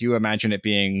reading it? Do you imagine it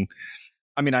being,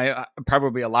 I mean, I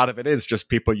probably a lot of it is just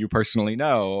people you personally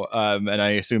know, and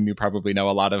I assume you probably know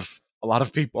a lot of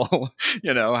people,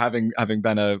 having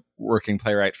been a working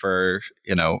playwright for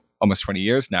almost 20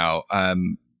 years now,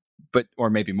 but or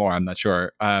maybe more. I'm not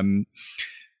sure. Do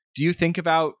you think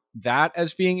about that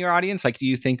as being your audience? Like, do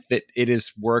you think that it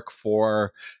is work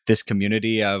for this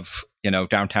community of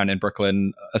downtown in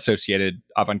Brooklyn associated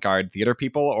avant-garde theater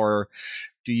people, or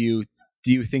do you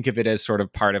think of it as sort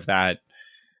of part of that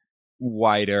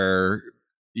wider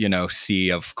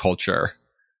sea of culture?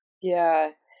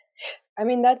 Yeah, I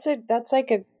mean that's like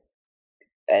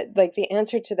the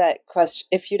answer to that question.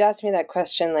 If you'd asked me that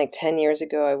question like 10 years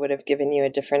ago, I would have given you a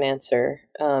different answer.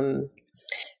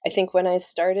 I think when I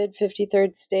started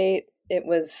 53rd State, it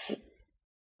was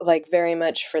like very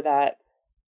much for that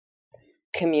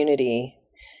community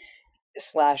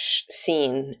 /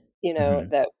 scene,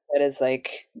 that is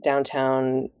like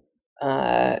downtown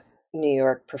New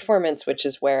York performance, which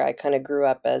is where I kind of grew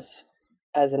up as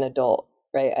an adult,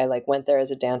 right? I like went there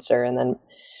as a dancer and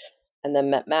then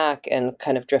met Mac and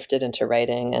kind of drifted into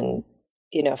writing, and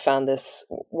found this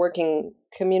working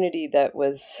community that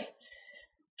was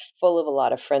full of a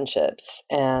lot of friendships.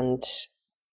 And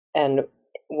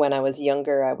when I was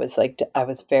younger, I was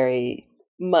very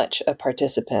much a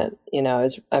participant. I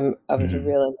was a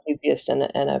real enthusiast and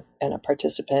a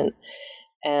participant.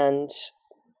 And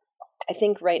I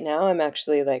think right now I'm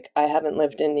actually like, I haven't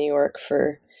lived in New York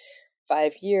for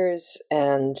 5 years,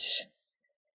 and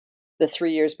the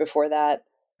 3 years before that,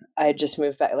 I just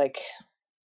moved back. Like,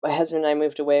 my husband and I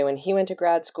moved away when he went to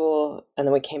grad school, and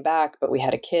then we came back, but we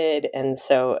had a kid. And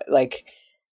so like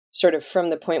sort of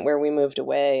from the point where we moved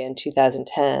away in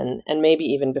 2010, and maybe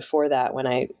even before that, when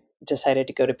I decided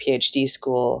to go to PhD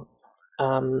school,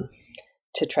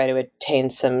 to try to attain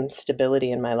some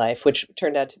stability in my life, which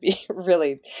turned out to be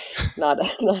really not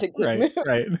a good move.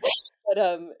 Right.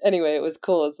 But anyway, it was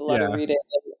cool. It was a lot of reading.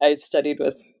 I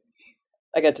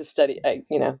got to study. I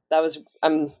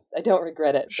don't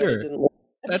regret it. Sure. But it didn't.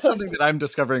 That's something that I'm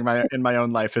discovering in my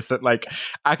own life, is that like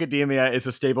academia is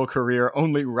a stable career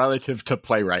only relative to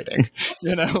playwriting,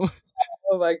 Oh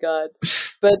my God.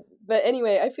 But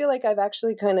anyway, I feel like I've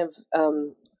actually kind of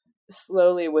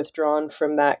slowly withdrawn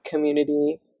from that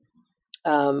community.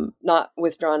 Not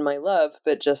withdrawn my love,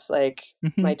 but just like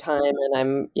my time.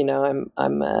 And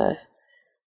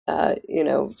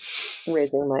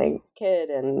raising my kid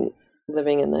and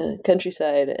living in the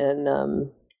countryside.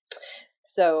 And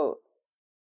so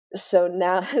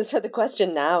now, so the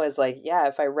question now is like, yeah,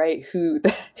 if I write, who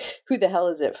the hell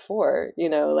is it for?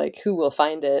 Like, who will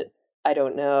find it? I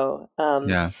don't know.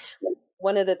 Yeah.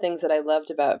 One of the things that I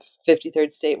loved about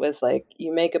 53rd State was like,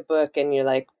 you make a book and you're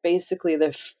like, basically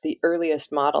the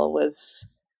earliest model was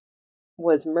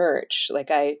merch.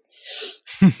 Like I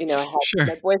had, Sure.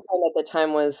 my boyfriend at the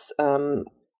time was,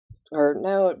 or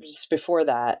no, just before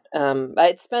that,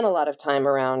 I'd spent a lot of time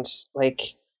around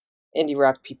like indie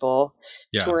rock people,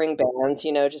 touring bands,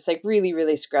 just like really,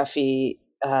 really scruffy,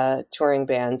 touring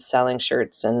bands selling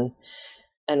shirts and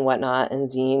whatnot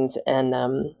and zines.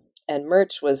 And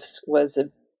merch was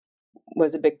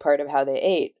a big part of how they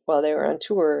ate while they were on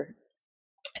tour.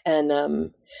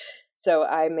 And so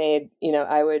I made,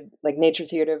 I would like Nature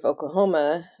Theater of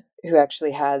Oklahoma, who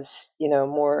actually has,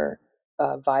 more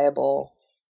viable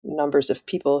numbers of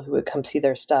people who would come see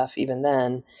their stuff even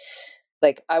then.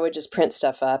 Like I would just print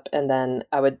stuff up, and then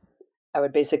I would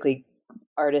basically,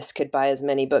 artists could buy as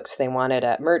many books they wanted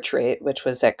at merch rate, which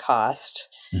was at cost.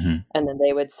 Mm-hmm. And then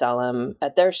they would sell them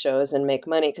at their shows and make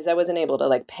money, because I wasn't able to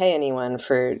like pay anyone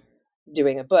for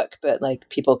doing a book, but like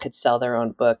people could sell their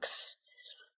own books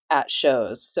at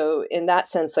shows. So in that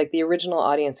sense, like the original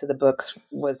audience of the books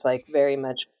was like very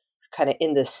much kind of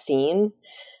in the scene,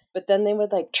 but then they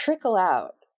would like trickle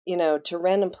out, to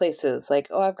random places. Like,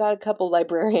 oh, I've got a couple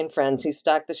librarian friends who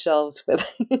stock the shelves with,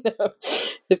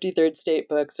 53rd State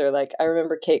books. Or like, I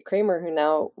remember Kate Kramer, who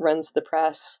now runs the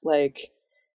press, like,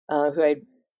 who I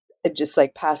just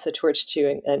like passed the torch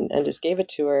to and just gave it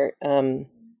to her.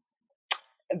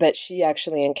 But she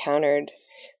actually encountered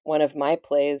one of my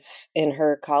plays in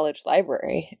her college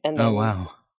library. And then oh,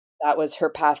 wow. That was her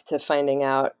path to finding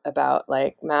out about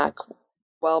like Mac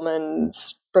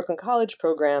Wellman's Brooklyn College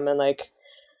program. And like,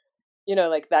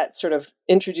 like that sort of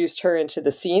introduced her into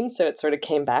the scene. So it sort of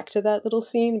came back to that little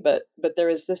scene. But there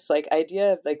was this like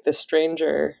idea of like the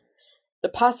stranger, the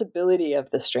possibility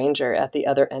of the stranger at the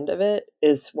other end of it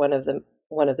is one of the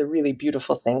really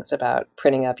beautiful things about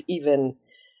printing up even,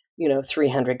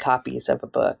 300 copies of a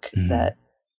book mm-hmm.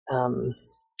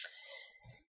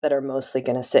 that are mostly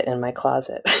going to sit in my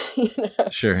closet.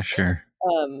 Sure.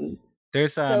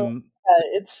 There's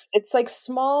it's like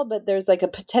small, but there's like a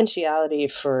potentiality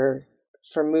for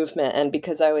movement. And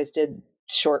because I always did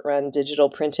short run digital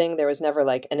printing, there was never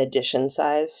like an edition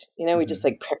size. Mm-hmm. We just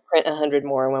like print 100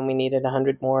 more when we needed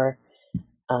 100 more.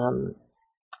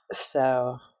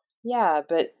 So yeah,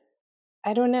 but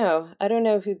I don't know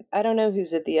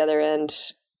who's at the other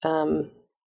end. I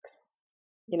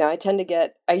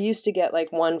used to get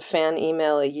like one fan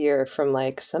email a year from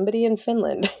like somebody in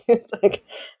Finland. It's like,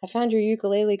 I found your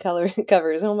ukulele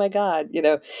covers. Oh my God,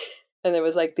 and there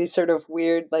was like these sort of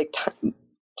weird, like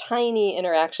tiny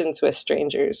interactions with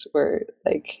strangers were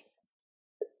like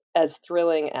as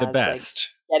thrilling as the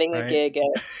best, like getting right? a gig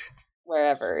at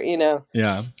wherever,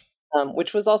 Yeah.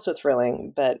 Which was also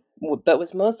thrilling, but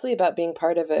was mostly about being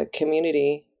part of a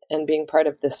community and being part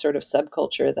of this sort of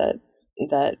subculture that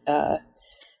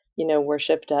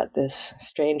worshipped at this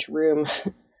strange room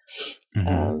mm-hmm.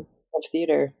 of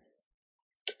theater.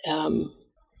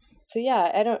 So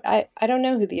yeah, I don't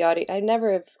know who the audience. I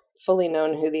never have fully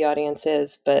known who the audience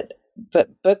is, but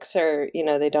books are,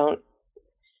 they don't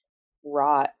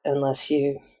rot unless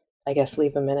you, I guess,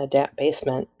 leave them in a damp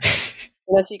basement.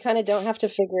 So you kind of don't have to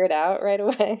figure it out right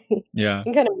away. Yeah. You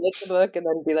can kind of make the book and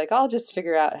then be like, I'll just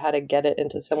figure out how to get it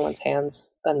into someone's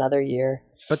hands another year.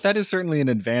 But that is certainly an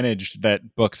advantage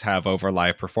that books have over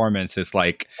live performance, is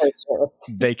like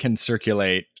they can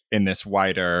circulate in this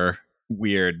wider,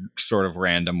 weird, sort of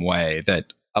random way that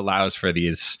allows for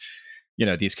these,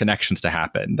 these connections to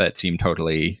happen that seem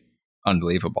totally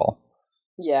unbelievable.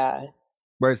 Yeah.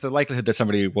 Whereas the likelihood that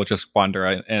somebody will just wander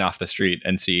in off the street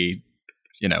and see,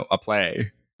 a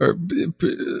play, or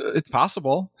it's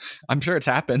possible. I'm sure it's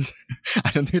happened. I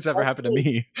don't think it's ever happened to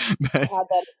me. But I had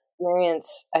that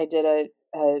experience. I did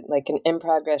like an in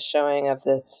progress showing of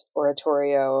this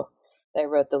oratorio that I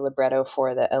wrote the libretto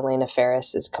for, that Elena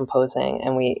Ferris is composing,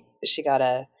 and she got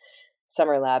a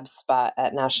Summer Labs spot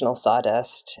at National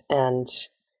Sawdust, and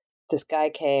this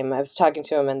guy came. I was talking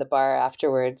to him in the bar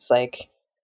afterwards, like,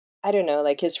 I don't know,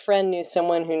 like his friend knew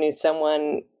someone who knew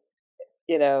someone,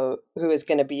 who was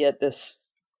going to be at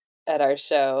our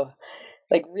show,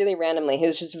 like really randomly. He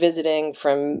was just visiting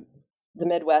from the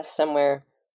Midwest somewhere.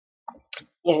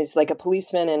 He's like a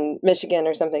policeman in Michigan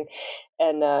or something.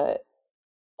 And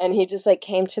he just like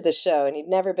came to the show, and he'd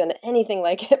never been to anything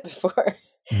like it before.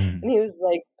 And he was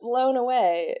like blown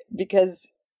away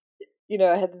because,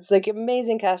 I had this like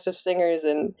amazing cast of singers,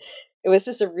 and it was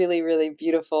just a really, really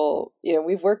beautiful,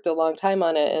 we've worked a long time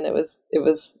on it, and it was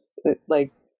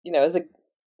like,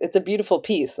 it's a beautiful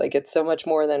piece. Like, it's so much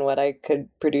more than what I could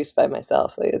produce by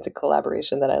myself. Like, it's a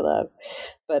collaboration that I love.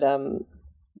 But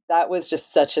that was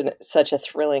just such a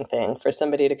thrilling thing for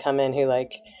somebody to come in who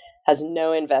like has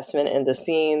no investment in the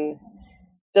scene,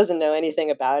 doesn't know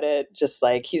anything about it. Just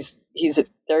like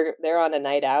they're on a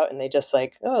night out and they just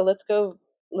like, oh, let's go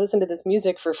listen to this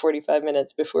music for 45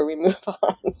 minutes before we move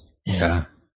on. Yeah.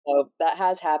 So that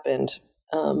has happened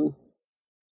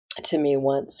to me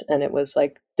once, and it was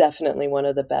like definitely one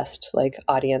of the best like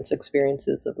audience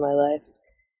experiences of my life.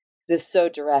 It's so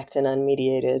direct and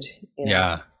unmediated.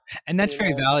 Yeah. And that's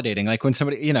very validating. Like when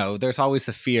somebody, there's always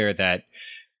the fear that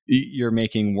you're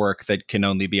making work that can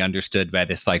only be understood by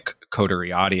this like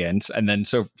coterie audience. And then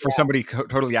so for somebody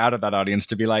totally out of that audience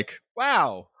to be like,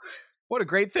 wow, what a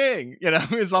great thing.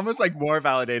 It's almost like more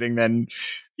validating than,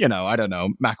 I don't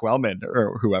know, Mac Wellman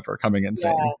or whoever coming and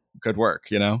saying good work,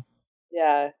 Yeah.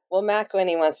 Well, Mac, when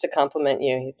he wants to compliment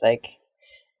you,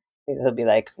 he'll be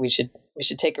like, we should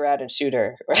take her out and shoot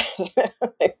her.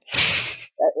 Like,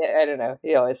 I don't know.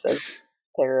 He always says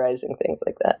terrorizing things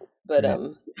like that. But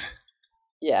no,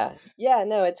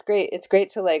 it's great. It's great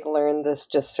to like learn this,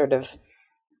 just sort of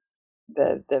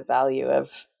the value of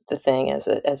the thing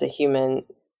as a human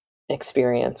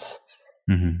experience,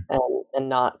 and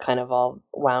not kind of all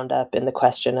wound up in the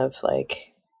question of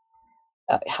like,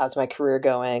 how's my career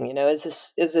going?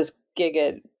 Is this gig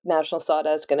at National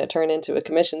Sawdust going to turn into a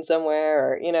commission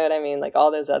somewhere, or you know what I mean? Like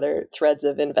all those other threads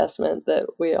of investment that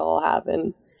we all have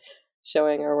in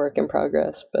showing our work in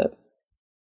progress. But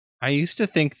I used to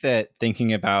think that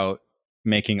thinking about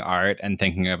making art and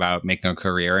thinking about making a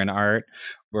career in art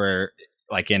were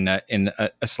like in a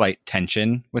slight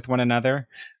tension with one another,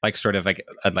 like sort of like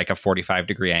at like a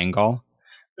 45-degree angle.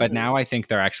 But now I think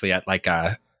they're actually at like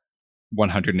a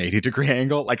 180-degree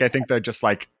angle. Like I think they're just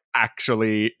like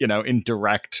actually, in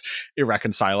direct,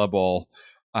 irreconcilable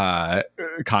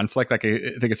conflict. Like I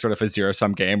think it's sort of a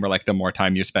zero-sum game where like the more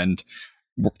time you spend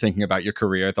thinking about your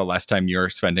career, the less time you're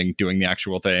spending doing the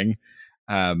actual thing.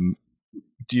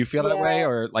 Do you feel that way,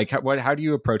 or like how do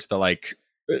you approach the like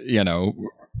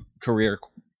career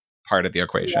part of the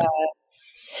equation?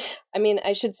 I mean,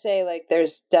 I should say like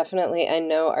there's definitely, I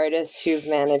know artists who've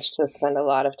managed to spend a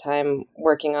lot of time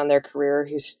working on their career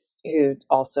who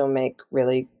also make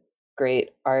really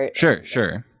great art. Sure.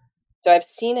 So I've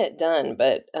seen it done,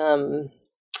 but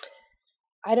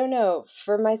I don't know.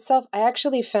 For myself, I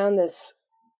actually found this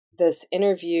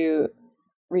interview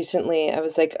recently. I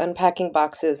was like unpacking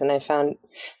boxes and I found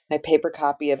my paper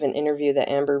copy of an interview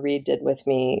that Amber Reed did with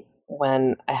me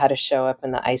when I had a show up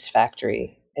in the Ice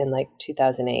Factory in like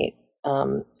 2008.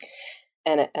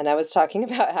 And I was talking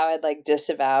about how I'd like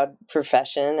disavowed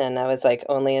profession and I was like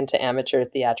only into amateur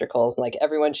theatricals, and like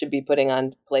everyone should be putting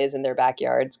on plays in their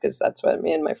backyards because that's what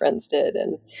me and my friends did.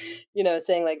 And,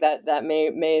 saying like that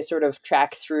may sort of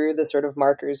track through the sort of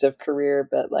markers of career,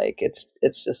 but like, it's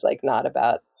just like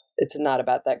it's not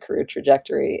about that career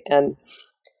trajectory. And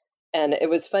it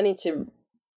was funny to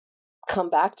come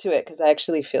back to it because I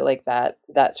actually feel like that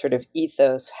sort of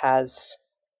ethos has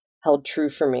held true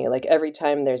for me. Like every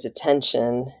time there's a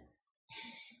tension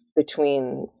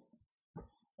between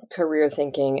career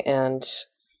thinking and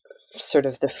sort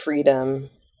of the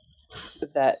freedom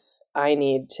that I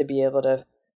need to be able to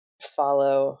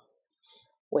follow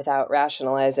without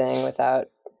rationalizing, without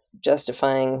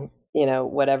justifying,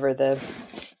 whatever the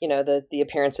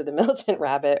appearance of the militant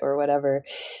rabbit or whatever.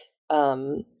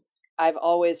 I've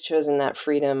always chosen that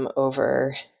freedom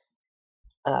over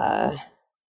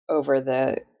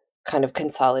the kind of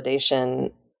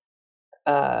consolidation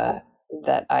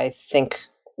that I think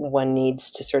one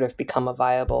needs to sort of become a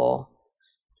viable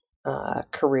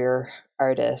career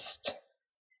artist.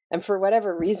 And for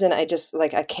whatever reason, I just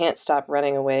like, I can't stop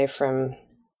running away from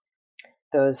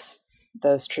those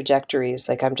trajectories.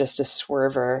 Like I'm just a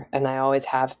swerver and I always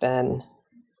have been.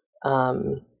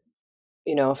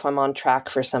 If I'm on track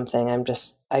for something,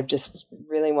 I just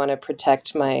really want to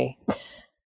protect my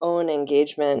own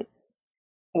engagement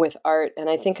with art. And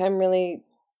I think I'm really,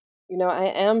 I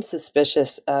am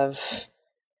suspicious of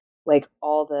like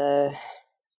all the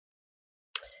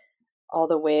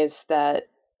ways that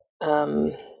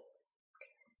the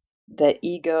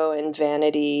ego and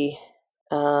vanity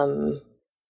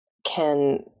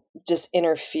can just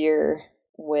interfere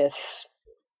with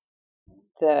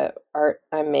the art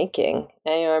I'm making.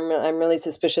 I'm really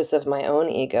suspicious of my own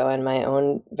ego and my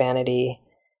own vanity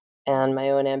and my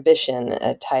own ambition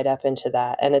tied up into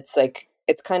that. And it's like,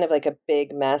 it's kind of like a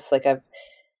big mess. Like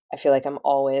I feel like I'm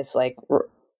always like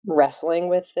wrestling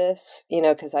with this,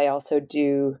 because I also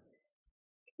do,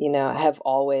 I've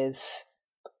always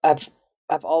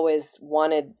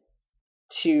wanted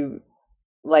to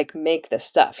like make this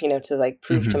stuff, to like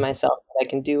prove to myself that I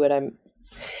can do what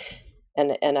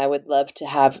and I would love to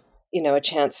have, a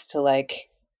chance to like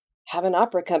have an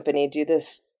opera company do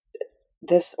this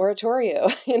oratorio,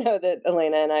 that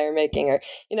Elena and I are making, or,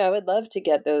 I would love to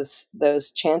get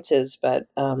those chances, but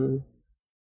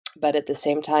at the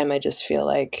same time, I just feel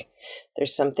like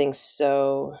there's something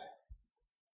so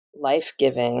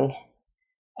life-giving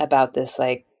about this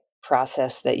like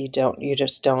process that you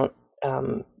just don't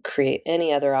create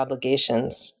any other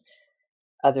obligations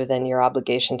other than your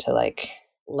obligation to like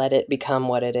let it become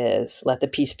what it is, let the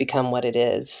piece become what it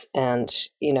is, and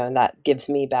and that gives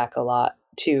me back a lot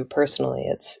too personally.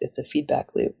 It's a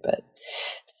feedback loop. But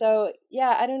so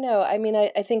yeah, I don't know. I mean,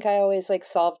 I think I always like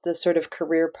solved the sort of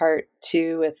career part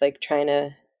too with like trying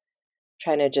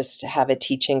to just have a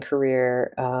teaching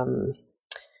career.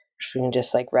 We can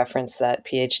just like reference that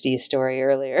PhD story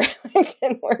earlier. It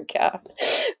didn't work out.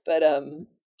 But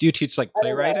do you teach like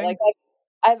playwriting? Like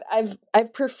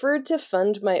I've preferred to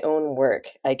fund my own work,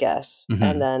 I guess.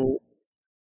 And then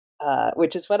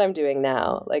which is what I'm doing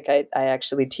now. Like I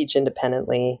actually teach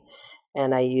independently,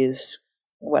 and I use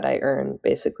what I earn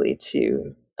basically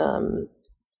to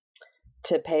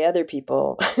pay other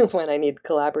people when I need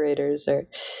collaborators or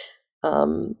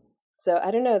so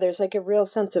I don't know, there's like a real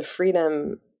sense of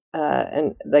freedom,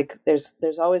 and like there's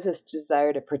always this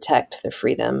desire to protect the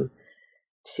freedom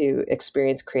to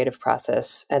experience creative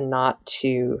process and not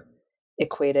to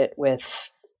equate it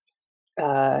with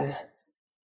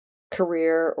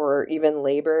career or even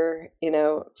labor,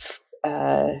 even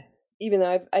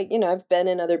though I've been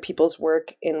in other people's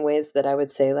work in ways that I would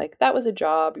say like, that was a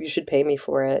job, you should pay me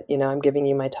for it. I'm giving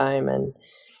you my time, and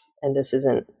this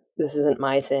isn't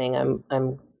my thing.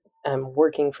 I'm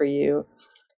working for you.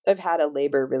 So I've had a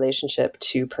labor relationship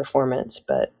to performance,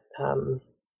 but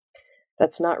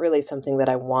that's not really something that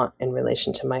I want in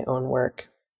relation to my own work.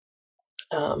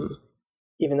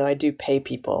 Even though I do pay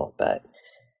people, but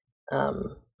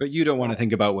you don't want to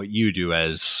think about what you do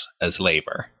as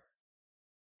labor.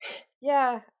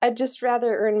 Yeah, I'd just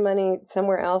rather earn money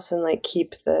somewhere else and like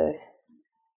keep that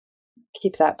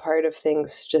part of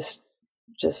things just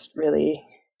really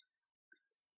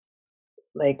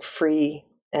like free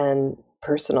and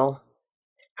personal.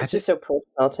 It's just so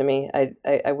personal to me.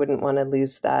 I wouldn't want to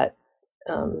lose that,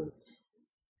 the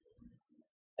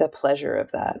pleasure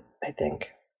of that, I think.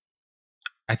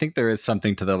 I think there is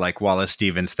something to the like Wallace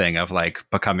Stevens thing of like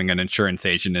becoming an insurance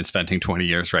agent and spending 20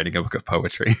 years writing a book of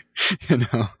poetry.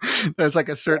 There's like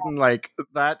a certain like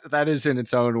that is in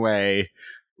its own way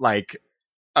like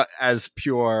as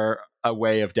pure a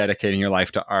way of dedicating your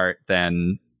life to art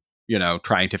than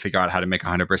trying to figure out how to make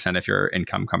 100% of your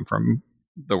income come from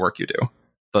the work you do,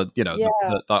 the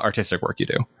artistic work you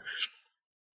do.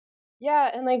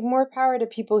 Yeah, and like more power to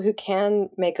people who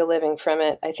can make a living from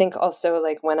it. I think also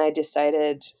like when I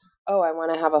decided, I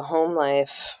want to have a home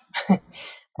life, I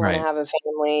want to have a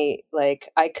family,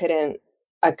 like I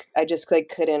just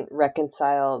like couldn't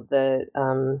reconcile the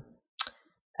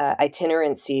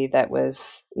itinerancy that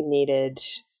was needed,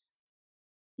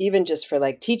 even just for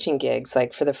like teaching gigs.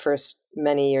 Like for the first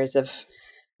many years of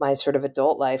my sort of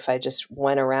adult life, I just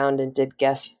went around and did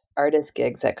guest artist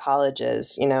gigs at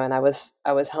colleges, and I was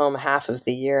home half of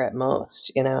the year at most,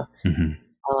 and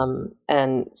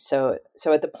so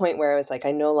at the point where I was like,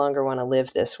 I no longer want to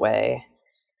live this way.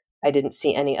 I didn't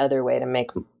see any other way to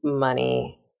make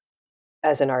money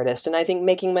as an artist. And I think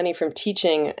making money from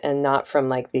teaching and not from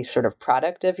like the sort of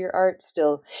product of your art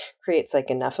still creates like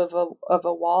enough of a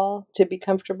wall to be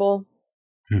comfortable.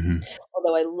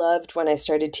 Although I loved when I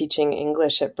started teaching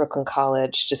English at Brooklyn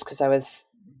College, just because I was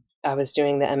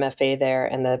doing the MFA there,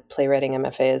 and the playwriting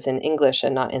MFA is in English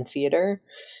and not in theater.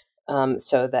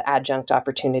 So the adjunct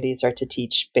opportunities are to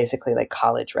teach basically like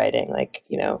college writing, like,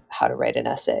 how to write an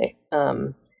essay.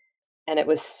 And it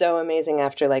was so amazing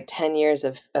after like 10 years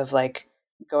of like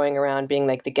going around being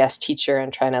like the guest teacher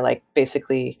and trying to like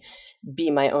basically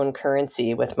be my own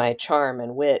currency with my charm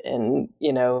and wit and,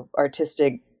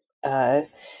 artistic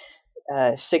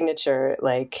signature,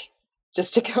 like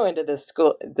just to go into this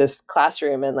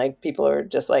classroom and like people are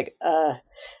just like,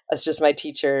 that's just my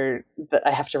teacher that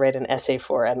I have to write an essay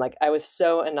for. And like, I was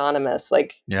so anonymous,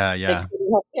 like, yeah. They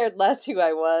couldn't have cared less who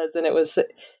I was. And it was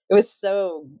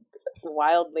so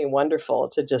wildly wonderful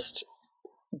to just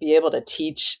be able to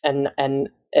teach and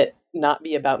not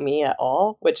be about me at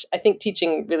all, which I think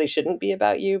teaching really shouldn't be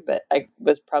about you, but I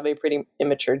was probably a pretty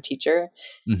immature teacher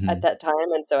at that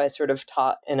time. And so I sort of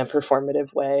taught in a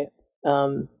performative way.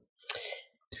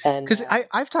 Because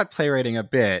I've taught playwriting a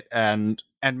bit, and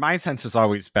my sense has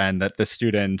always been that the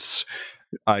students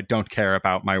don't care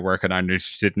about my work and are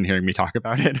interested in hearing me talk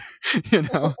about it.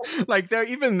 Like they're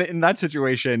even in that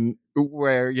situation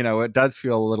where it does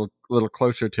feel a little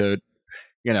closer to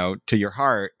to your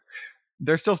heart.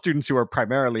 There's still students who are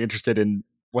primarily interested in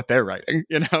what they're writing.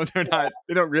 They're not.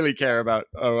 They don't really care about,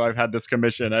 oh, I've had this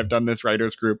commission, I've done this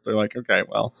writers group. They're like, okay,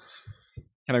 well,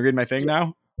 can I read my thing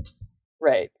now?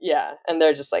 Right. Yeah. And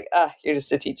they're just like, you're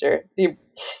just a teacher.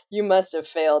 You must have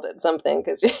failed at something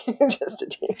because you're just a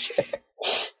teacher.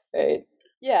 Right.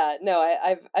 Yeah. No,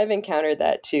 I've encountered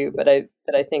that too, but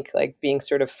I think like being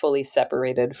sort of fully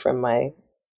separated from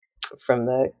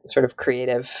the sort of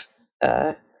creative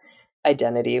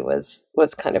identity was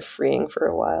kind of freeing for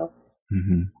a while.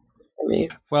 Mm-hmm. For me.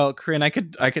 Well, Corinne, I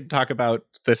could talk about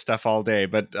this stuff all day,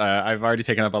 but I've already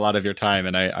taken up a lot of your time,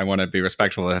 and I want to be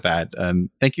respectful of that.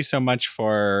 Thank you so much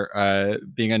for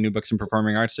being on New Books in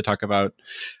Performing Arts to talk about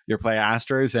your play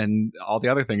Asters and all the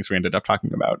other things we ended up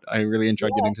talking about. I really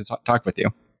enjoyed getting to talk with you.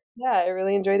 Yeah, I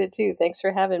really enjoyed it too. Thanks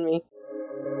for having me.